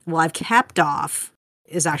 I've kept off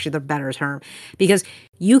is actually the better term, because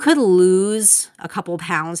you could lose a couple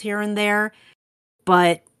pounds here and there,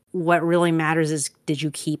 but what really matters is, did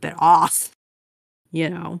you keep it off?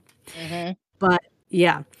 Mm-hmm. But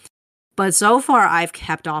yeah, but so far I've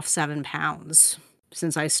kept off 7 pounds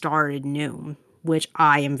since I started Noom, which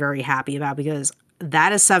I am very happy about, because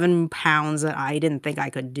that is 7 pounds that I didn't think I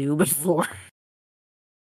could do before.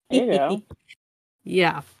 There you go.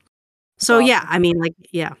 Yeah. So awesome. yeah, I mean, like,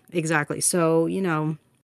 yeah, exactly. So,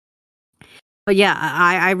 but yeah,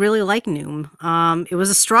 I really like Noom. It was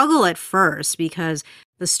a struggle at first, because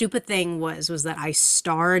the stupid thing was that I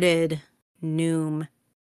started Noom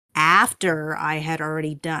after I had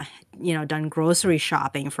already done grocery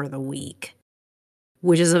shopping for the week,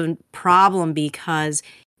 which is a problem, because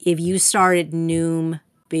if you started Noom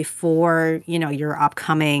before, your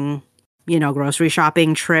upcoming, grocery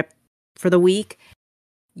shopping trip for the week,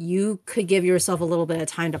 you could give yourself a little bit of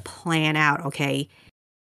time to plan out, okay,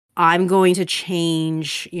 I'm going to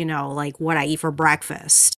change, like what I eat for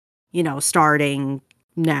breakfast, starting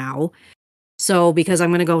now. So because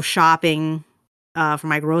I'm going to go shopping for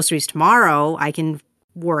my groceries tomorrow, I can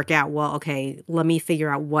work out, well, okay, let me figure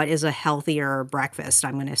out what is a healthier breakfast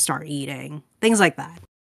I'm going to start eating. Things like that.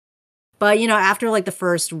 But, after like the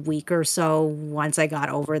first week or so, once I got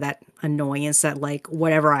over that annoyance that like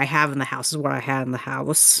whatever I have in the house is what I had in the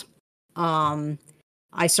house,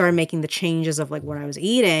 I started making the changes of like what I was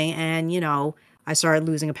eating, and, I started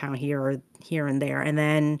losing a pound here and there. And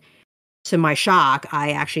then to my shock,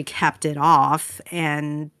 I actually kept it off,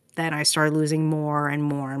 and then I started losing more and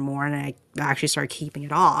more and more, and I actually started keeping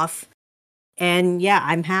it off. And yeah,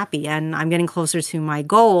 I'm happy, and I'm getting closer to my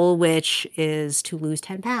goal, which is to lose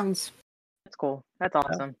 10 pounds. That's cool. That's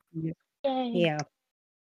awesome. Yeah. Yay. Yeah.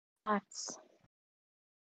 That's...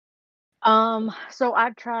 So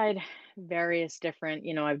I've tried various different,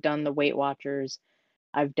 I've done the Weight Watchers,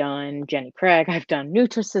 I've done Jenny Craig, I've done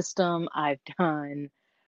Nutrisystem, I've done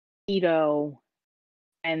keto,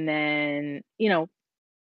 and then,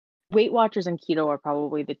 Weight Watchers and keto are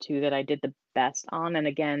probably the 2 that I did the best on. And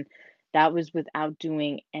again, that was without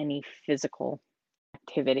doing any physical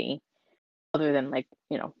activity other than like,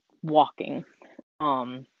 walking.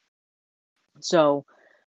 So,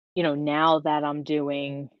 now that I'm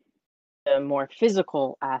doing the more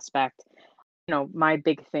physical aspect, my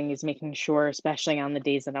big thing is making sure, especially on the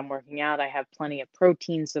days that I'm working out, I have plenty of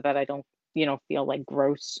protein so that I don't, feel like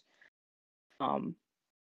gross um,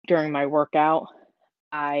 during my workout.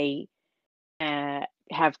 I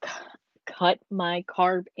have cut my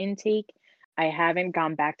carb intake. I haven't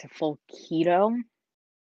gone back to full keto,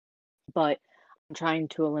 but I'm trying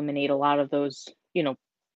to eliminate a lot of those,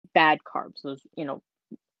 bad carbs, those, a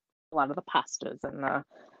lot of the pastas and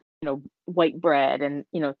the, white bread and,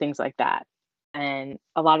 things like that. And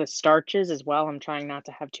a lot of starches as well. I'm trying not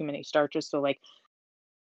to have too many starches. So, like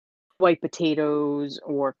white potatoes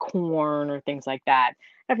or corn or things like that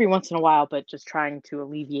every once in a while, but just trying to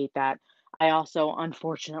alleviate that. I also,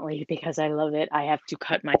 unfortunately, because I love it, I have to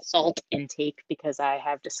cut my salt intake because I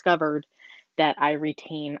have discovered that I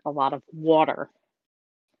retain a lot of water.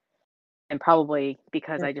 And probably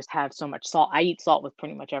because I just have so much salt. I eat salt with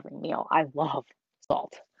pretty much every meal. I love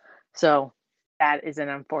salt. So that is an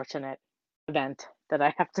unfortunate event that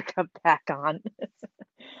I have to cut back on.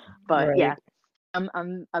 But yeah, Right.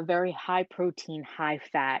 I'm a very high protein, high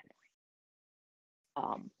fat,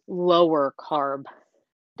 lower carb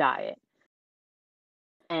diet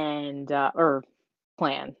and or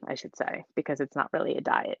plan, I should say, because it's not really a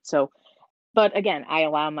diet. So, but again, I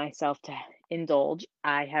allow myself to indulge.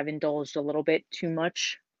 I have indulged a little bit too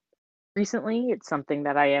much recently. It's something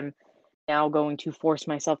that I am now going to force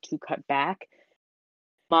myself to cut back.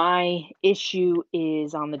 My issue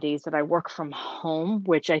is on the days that I work from home,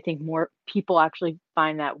 which I think more people actually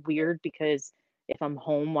find that weird because if I'm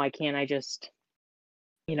home, why can't I just,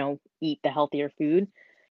 eat the healthier food?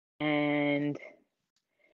 And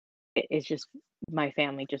it's just my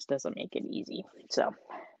family just doesn't make it easy. So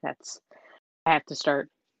that's I have to start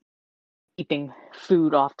keeping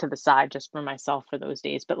food off to the side just for myself for those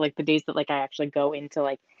days. But like the days that like I actually go into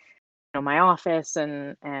like my office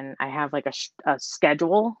and I have like a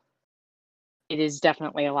schedule, it is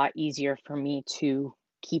definitely a lot easier for me to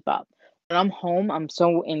keep up. When I'm home, I'm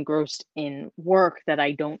so engrossed in work that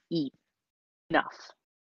I don't eat enough.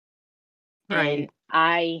 And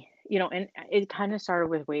Right. and it kind of started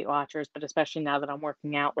with Weight Watchers, but especially now that I'm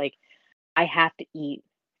working out, like I have to eat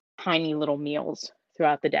tiny little meals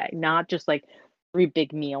throughout the day, not just like three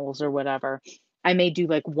big meals or whatever. I may do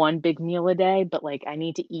like one big meal a day, but like I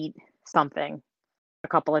need to eat something a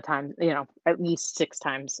couple of times, at least 6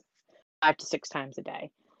 times, 5 to 6 times a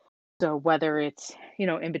day. So whether it's,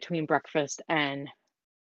 in between breakfast and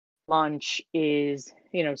lunch is,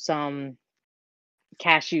 some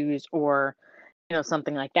cashews or,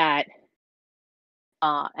 something like that.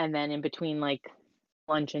 And then in between like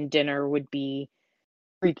lunch and dinner would be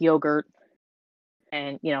Greek yogurt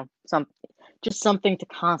and, just something to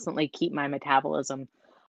constantly keep my metabolism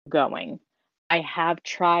going. I have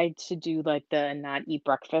tried to do like the not eat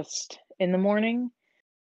breakfast in the morning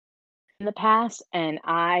in the past, and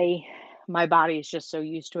my body is just so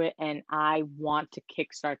used to it, and I want to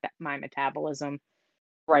kickstart my metabolism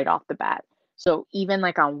right off the bat. So even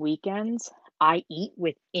like on weekends, I eat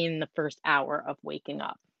within the first hour of waking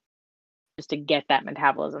up just to get that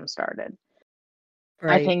metabolism started.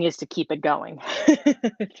 My Right. thing is to keep it going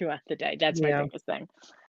throughout the day. That's my Yeah. biggest thing.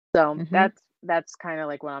 So Hmm. that's kind of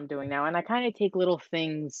like what I'm doing now, and I kind of take little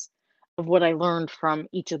things of what I learned from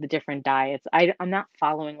each of the different diets. I'm not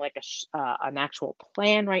following like an actual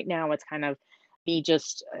plan right now. It's kind of me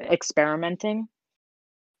just experimenting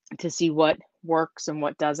to see what works and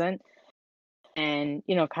what doesn't, and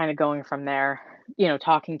kind of going from there.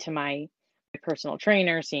 Talking to my personal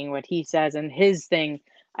trainer, seeing what he says, and his thing,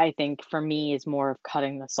 I think for me is more of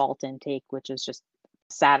cutting the salt intake, which is just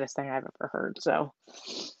the saddest thing I've ever heard. So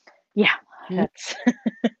yeah, that's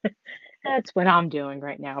that's what I'm doing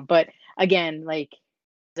right now. But again, like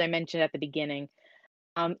as I mentioned at the beginning,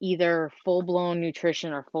 I'm either full blown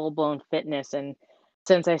nutrition or full blown fitness. And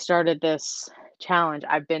since I started this challenge,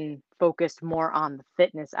 I've been focused more on the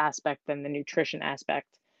fitness aspect than the nutrition aspect.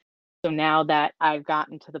 So now that I've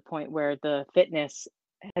gotten to the point where the fitness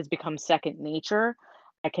has become second nature,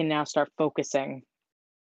 I can now start focusing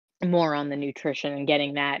more on the nutrition and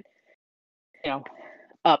getting that, you know,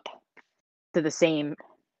 up to the same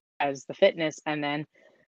as the fitness. And then,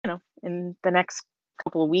 in the next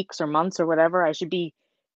couple of weeks or months or whatever, I should be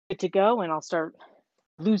good to go and I'll start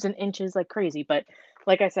losing inches like crazy. But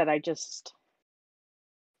like I said, I just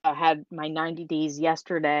had my 90 days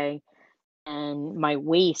yesterday and my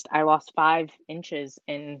waist, I lost 5 inches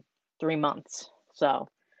in 3 months. So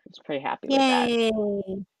I was pretty happy with that.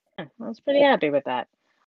 Yay. Yeah, I was pretty happy with that.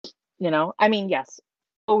 I mean, yes,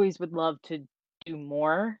 always would love to do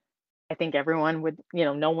more. I think everyone would,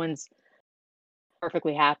 no one's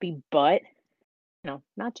perfectly happy, but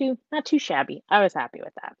not too shabby. I was happy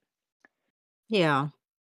with that. Yeah.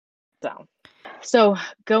 So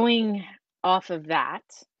going off of that,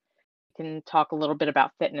 we can talk a little bit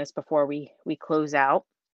about fitness before we close out.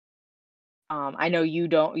 I know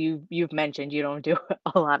you've mentioned you don't do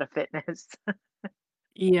a lot of fitness.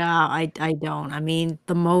 Yeah, I don't. I mean,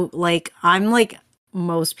 I'm like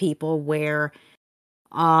most people where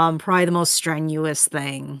probably the most strenuous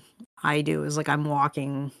thing I do is like I'm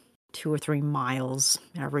walking 2 or 3 miles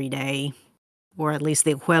every day, or at least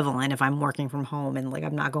the equivalent if I'm working from home and like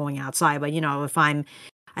I'm not going outside. But if I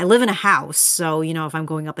live in a house, so if I'm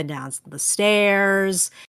going up and down the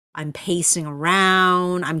stairs, I'm pacing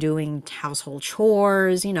around, I'm doing household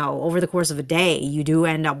chores, over the course of a day, you do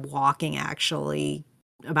end up walking actually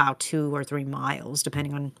about 2 or 3 miles,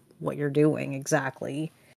 depending on what you're doing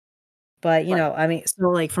exactly. But, Right. I mean, so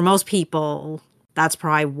like for most people, that's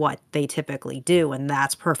probably what they typically do, and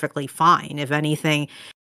that's perfectly fine. If anything,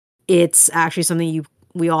 it's actually something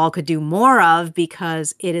we all could do more of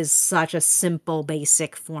because it is such a simple,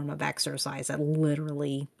 basic form of exercise that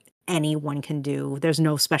literally anyone can do. There's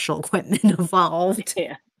no special equipment involved.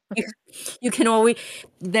 Yeah. You, you can always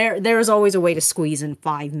there's always a way to squeeze in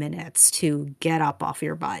 5 minutes to get up off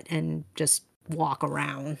your butt and just walk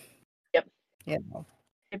around. Yep. Yeah.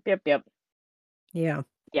 Yep. Yeah.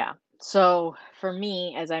 Yeah. So for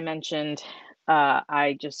me, as I mentioned,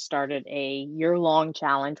 I just started a year-long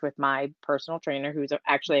challenge with my personal trainer, who's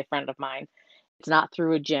actually a friend of mine. It's not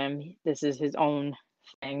through a gym. This is his own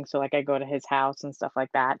thing. So like I go to his house and stuff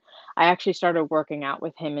like that. I actually started working out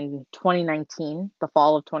with him in 2019, the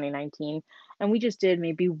fall of 2019, and we just did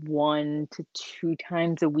maybe 1 to 2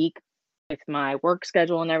 times a week with my work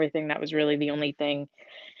schedule and everything. That was really the only thing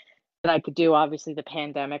that I could do. Obviously, the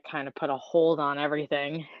pandemic kind of put a hold on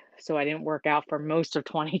everything, so I didn't work out for most of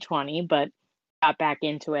 2020, but got back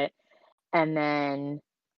into it. And then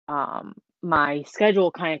my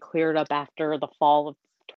schedule kind of cleared up after the fall of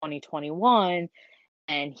 2021,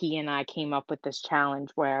 and he and I came up with this challenge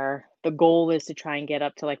where the goal is to try and get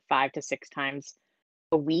up to like 5 to 6 times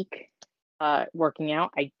a week working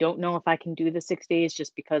out. I don't know if I can do the 6 days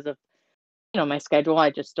just because of my schedule. I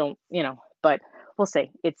just don't, but we'll see.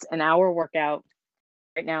 It's an hour workout.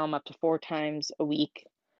 Right now I'm up to 4 times a week.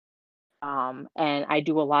 And I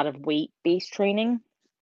do a lot of weight-based training,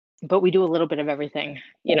 but we do a little bit of everything.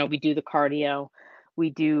 We do the cardio, we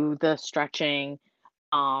do the stretching,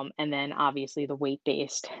 and then obviously the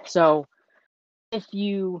weight-based. So if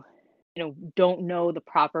you don't know the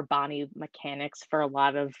proper body mechanics for a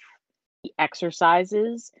lot of the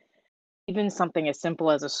exercises, even something as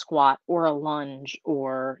simple as a squat or a lunge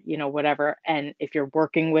or whatever, and if you're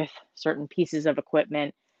working with certain pieces of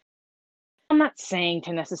equipment, I'm not saying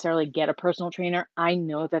to necessarily get a personal trainer. I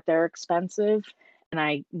know that they're expensive and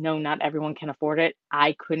I know not everyone can afford it.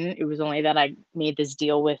 I couldn't. It was only that I made this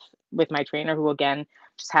deal with my trainer, who again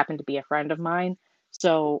just happened to be a friend of mine.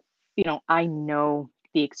 So, I know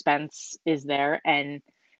the expense is there, and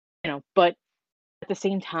but at the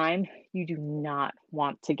same time, you do not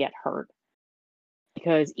want to get hurt,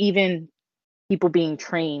 because even people being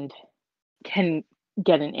trained can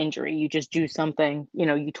get an injury. You just do something,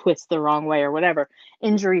 you twist the wrong way or whatever.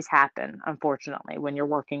 Injuries happen, unfortunately, when you're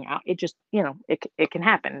working out. It just, it can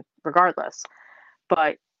happen regardless.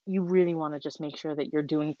 But you really want to just make sure that you're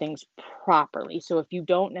doing things properly. So if you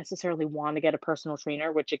don't necessarily want to get a personal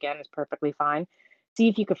trainer, which again is perfectly fine, see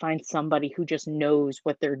if you could find somebody who just knows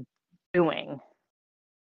what they're doing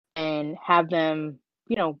and have them,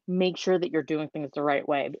 make sure that you're doing things the right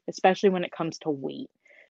way, especially when it comes to weight.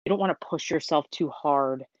 You don't want to push yourself too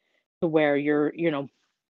hard to where you're,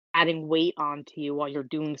 adding weight onto you while you're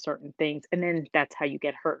doing certain things. And then that's how you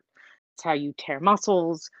get hurt. It's how you tear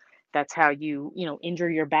muscles. That's how you injure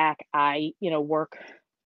your back. I, work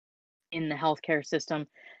in the healthcare system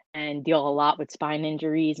and deal a lot with spine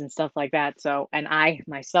injuries and stuff like that. So, and I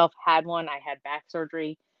myself had one. I had back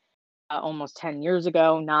surgery almost 10 years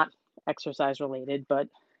ago, not exercise related, but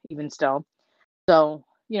even still. So,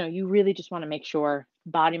 you really just want to make sure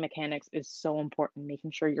body mechanics is so important.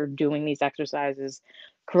 Making sure you're doing these exercises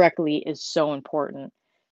correctly is so important.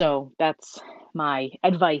 So that's my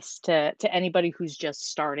advice to anybody who's just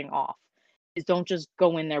starting off, is don't just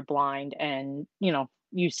go in there blind and,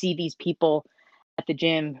 you see these people at the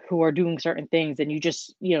gym who are doing certain things and you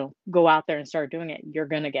just, go out there and start doing it, you're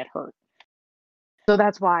going to get hurt. So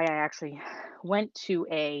that's why I actually went to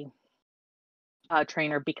a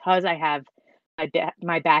trainer, because I have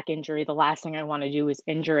my back injury. The last thing I want to do is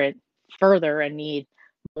injure it further and need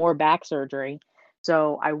more back surgery.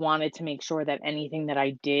 So I wanted to make sure that anything that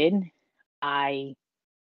I did, I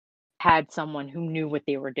had someone who knew what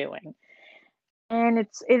they were doing. And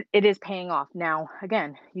it is paying off. Now,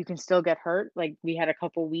 again, you can still get hurt. Like we had a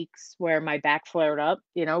couple weeks where my back flared up,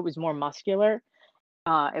 it was more muscular.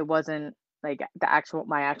 It wasn't like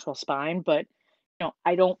my actual spine, but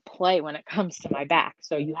I don't play when it comes to my back.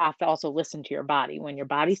 So you have to also listen to your body. When your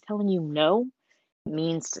body's telling you no, it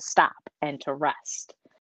means to stop and to rest.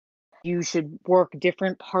 You should work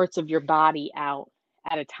different parts of your body out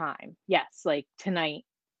at a time. Yes, like tonight,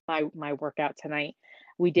 my workout tonight,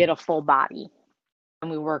 we did a full body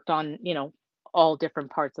and we worked on, all different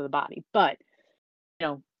parts of the body. But,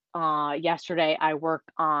 yesterday I worked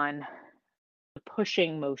on the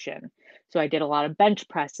pushing motion. So I did a lot of bench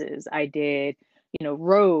presses. I did,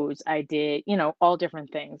 rows. I did, all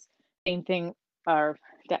different things. Same thing, or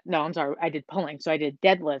no, I'm sorry. I did pulling. So I did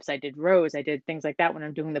deadlifts. I did rows. I did things like that. When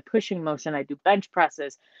I'm doing the pushing motion, I do bench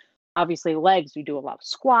presses. Obviously, legs, we do a lot of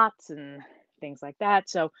squats and things like that.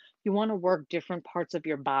 So you want to work different parts of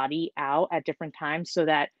your body out at different times so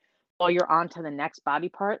that while you're on to the next body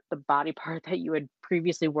part, the body part that you had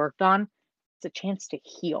previously worked on, it's a chance to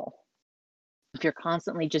heal. If you're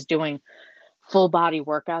constantly just doing full body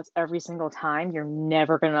workouts every single time, you're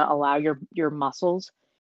never going to allow your muscles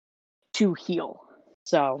to heal.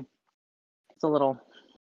 So it's a little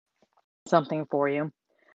something for you.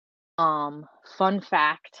 Fun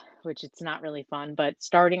fact, which it's not really fun, but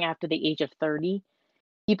starting after the age of 30,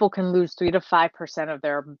 people can lose 3 to 5% of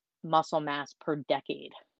their muscle mass per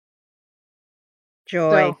decade.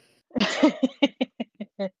 Joy. So,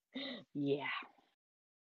 yeah.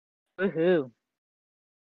 Woohoo.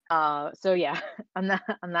 So yeah, I'm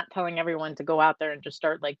not telling everyone to go out there and just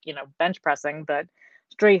start like, bench pressing, but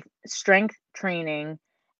strength training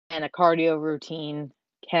and a cardio routine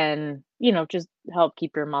can, just help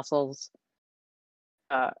keep your muscles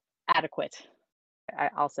adequate,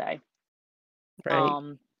 I'll say.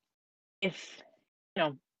 Right. If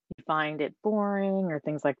you find it boring or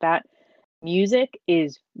things like that, music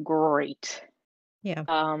is great. Yeah.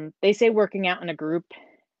 They say working out in a group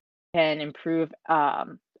can improve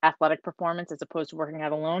athletic performance as opposed to working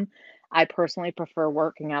out alone. I personally prefer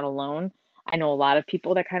working out alone. I know a lot of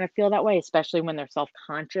people that kind of feel that way, especially when they're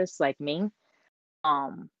self-conscious like me.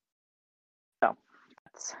 So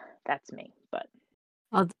that's me. But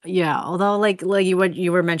Yeah, although like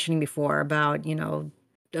you were mentioning before about,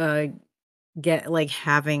 uh get like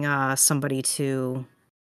having somebody to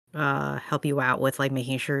help you out with like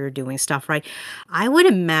making sure you're doing stuff right. I would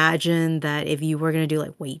imagine that if you were going to do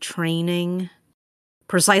like weight training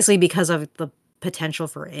precisely because of the potential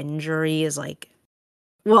for injury is like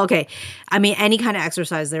well, okay. I mean, any kind of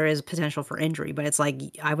exercise there is potential for injury, but it's like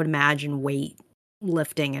I would imagine weight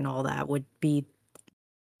lifting and all that would be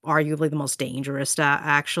arguably the most dangerous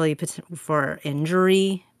actually for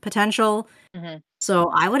injury potential. mhm.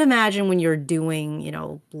 So I would imagine when you're doing,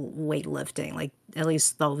 weightlifting, like at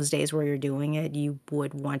least those days where you're doing it, you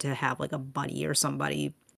would want to have like a buddy or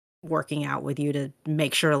somebody working out with you to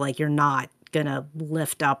make sure like you're not gonna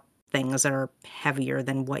lift up things that are heavier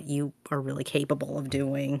than what you are really capable of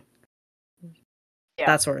doing. Yeah,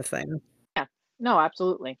 That sort of thing. yeah, no,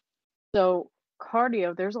 absolutely. So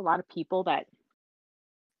cardio, there's a lot of people that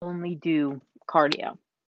only do cardio.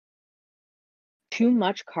 Too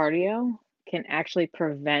much cardio can actually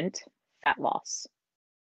prevent fat loss.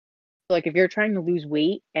 Like if you're trying to lose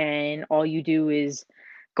weight and all you do is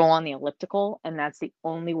go on the elliptical and that's the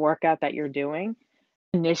only workout that you're doing,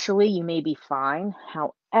 initially you may be fine.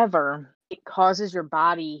 However, it causes your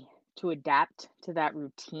body to adapt to that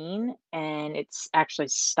routine and it's actually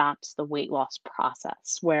stops the weight loss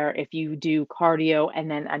process. Where if you do cardio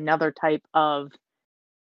and then another type of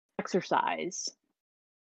exercise,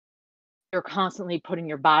 you're constantly putting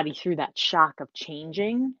your body through that shock of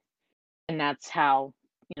changing, and that's how,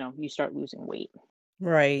 you start losing weight.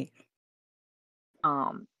 Right.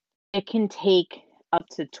 Um, it can take up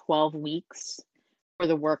to 12 weeks for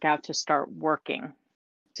the workout to start working.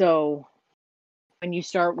 So when you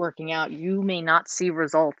start working out, you may not see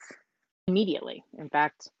results immediately. In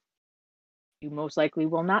fact, you most likely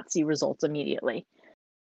will not see results immediately.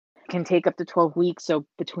 It can take up to 12 weeks, so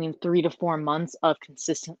between 3 to 4 months of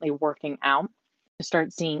consistently working out to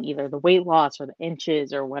start seeing either the weight loss or the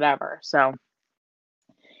inches or whatever. So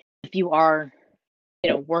if you are,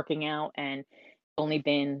 working out and only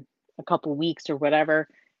been a couple weeks or whatever,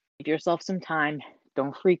 give yourself some time.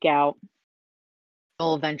 Don't freak out.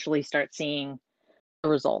 You'll eventually start seeing the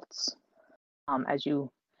results as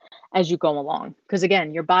you go along. Because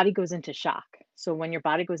again, your body goes into shock. So when your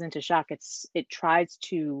body goes into shock, it tries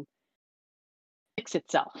to fix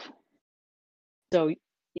itself. So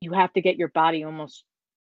you have to get your body almost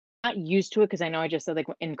not used to it because I know I just said like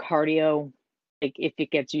in cardio, like if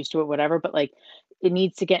it gets used to it, whatever, but like it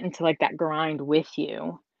needs to get into like that grind with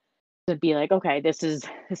you to be like, okay, this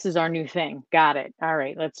is our new thing. Got it. All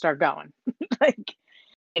right, let's start going. Like,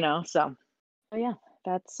 so yeah,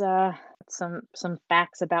 that's some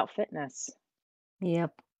facts about fitness.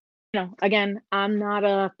 Yep. Again, I'm not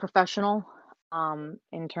a professional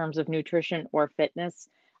in terms of nutrition or fitness.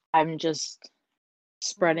 I'm just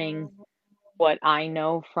spreading what I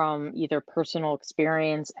know from either personal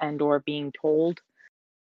experience and or being told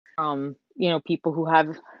from, people who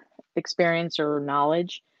have experience or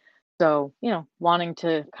knowledge. So, wanting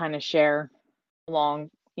to kind of share along,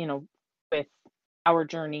 with our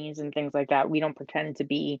journeys and things like that. We don't pretend to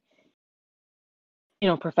be,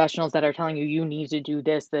 professionals that are telling you you need to do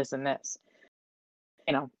this, this, and this.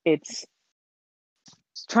 It's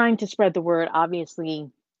trying to spread the word. Obviously,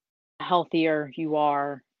 the healthier you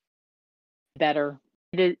are, the better.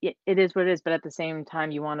 It is what it is, but at the same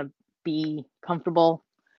time, you want to be comfortable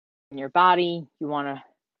in your body. You want to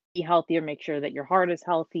be healthier, make sure that your heart is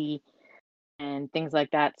healthy and things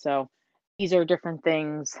like that. So these are different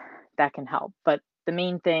things that can help. But the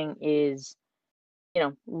main thing is,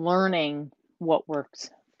 learning what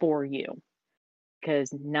works for you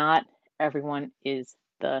because not everyone is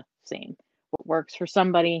the same. What works for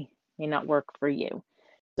somebody may not work for you.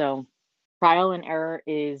 So trial and error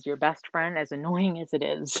is your best friend, as annoying as it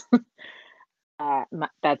is.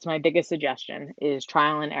 That's my biggest suggestion is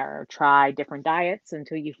trial and error. Try different diets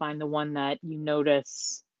until you find the one that you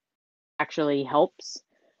notice actually helps.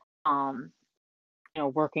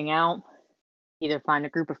 Working out, either find a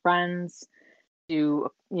group of friends, do,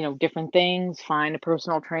 different things, find a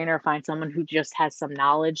personal trainer, find someone who just has some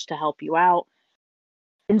knowledge to help you out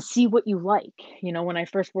and see what you like. When I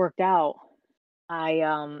first worked out,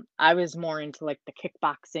 I was more into like the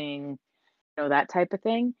kickboxing, that type of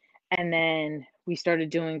thing. And then we started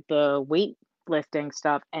doing the weightlifting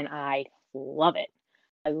stuff and I love it.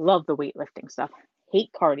 I love the weightlifting stuff. Hate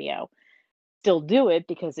cardio. Still do it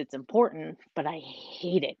because it's important, but I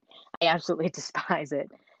hate it. I absolutely despise it.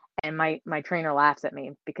 And my trainer laughs at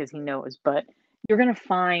me because he knows, but you're going to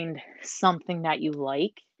find something that you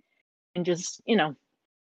like and just, and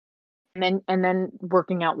then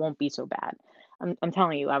working out won't be so bad. I'm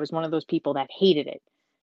telling you, I was one of those people that hated it.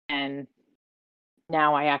 And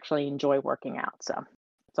now I actually enjoy working out. So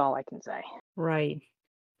that's all I can say. Right.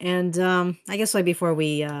 And I guess like before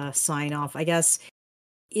we sign off, I guess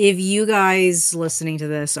if you guys listening to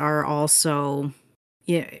this are also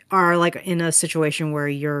are like in a situation where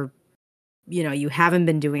you haven't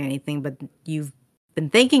been doing anything but you've been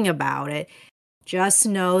thinking about it, just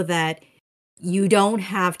know that you don't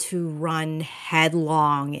have to run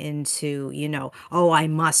headlong into, oh, I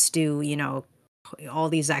must do, all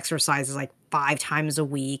these exercises like 5 times a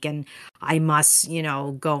week and I must,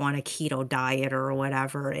 go on a keto diet or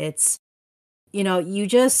whatever. It's, you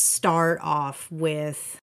just start off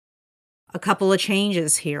with a couple of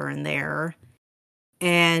changes here and there.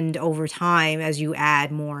 And over time, as you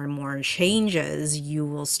add more and more changes, you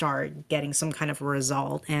will start getting some kind of a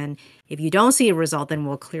result. And if you don't see a result, then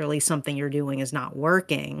well, clearly something you're doing is not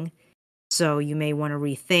working. So you may want to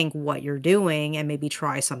rethink what you're doing and maybe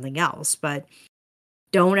try something else. But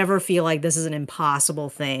don't ever feel like this is an impossible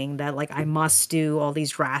thing that like I must do all these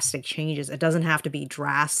drastic changes. It doesn't have to be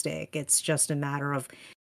drastic. It's just a matter of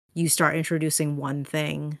you start introducing one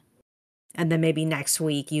thing and then maybe next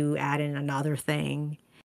week you add in another thing.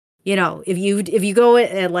 If you go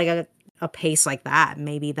at like a pace like that,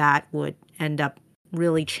 maybe that would end up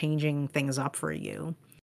really changing things up for you.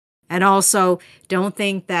 And also, don't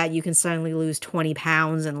think that you can suddenly lose 20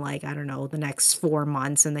 pounds in like, I don't know, the next 4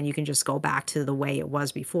 months and then you can just go back to the way it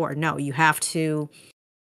was before. No, you have to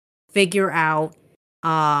figure out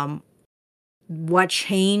what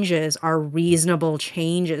changes are reasonable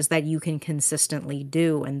changes that you can consistently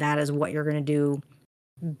do. And that is what you're going to do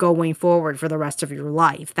going forward for the rest of your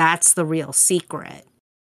life. That's the real secret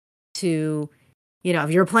to,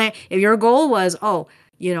 if your goal was,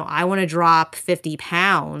 I want to drop 50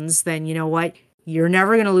 pounds, then you know what? You're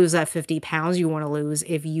never going to lose that 50 pounds you want to lose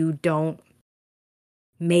if you don't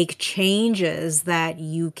make changes that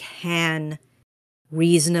you can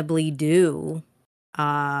reasonably do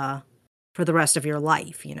for the rest of your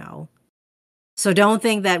life, So don't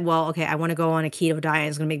think that, well, okay, I want to go on a keto diet.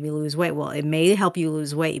 It's going to make me lose weight. Well, it may help you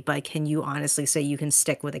lose weight, but can you honestly say you can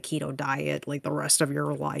stick with a keto diet like the rest of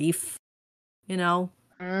your life?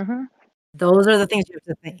 Mm-hmm. Those are the things you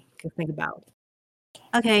have to think about.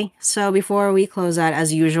 Okay, so before we close out,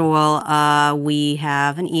 as usual, we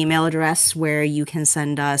have an email address where you can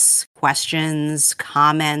send us questions,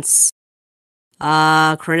 comments,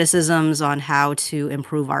 criticisms on how to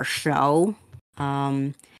improve our show,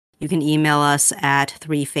 you can email us at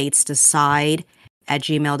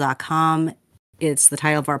threefatesdecide@gmail.com. It's the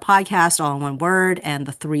title of our podcast, all in one word, and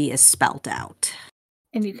the 3 is spelled out.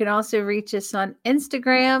 And you can also reach us on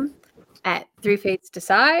Instagram at Three Fates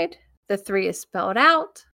Decide. The 3 is spelled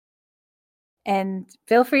out. And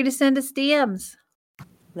feel free to send us DMs.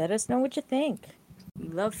 Let us know what you think. We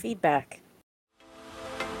love feedback.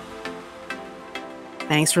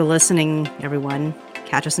 Thanks for listening, everyone.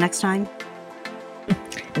 Catch us next time.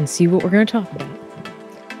 And see what we're going to talk about.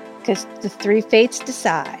 Because the 3 Fates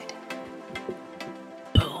decide.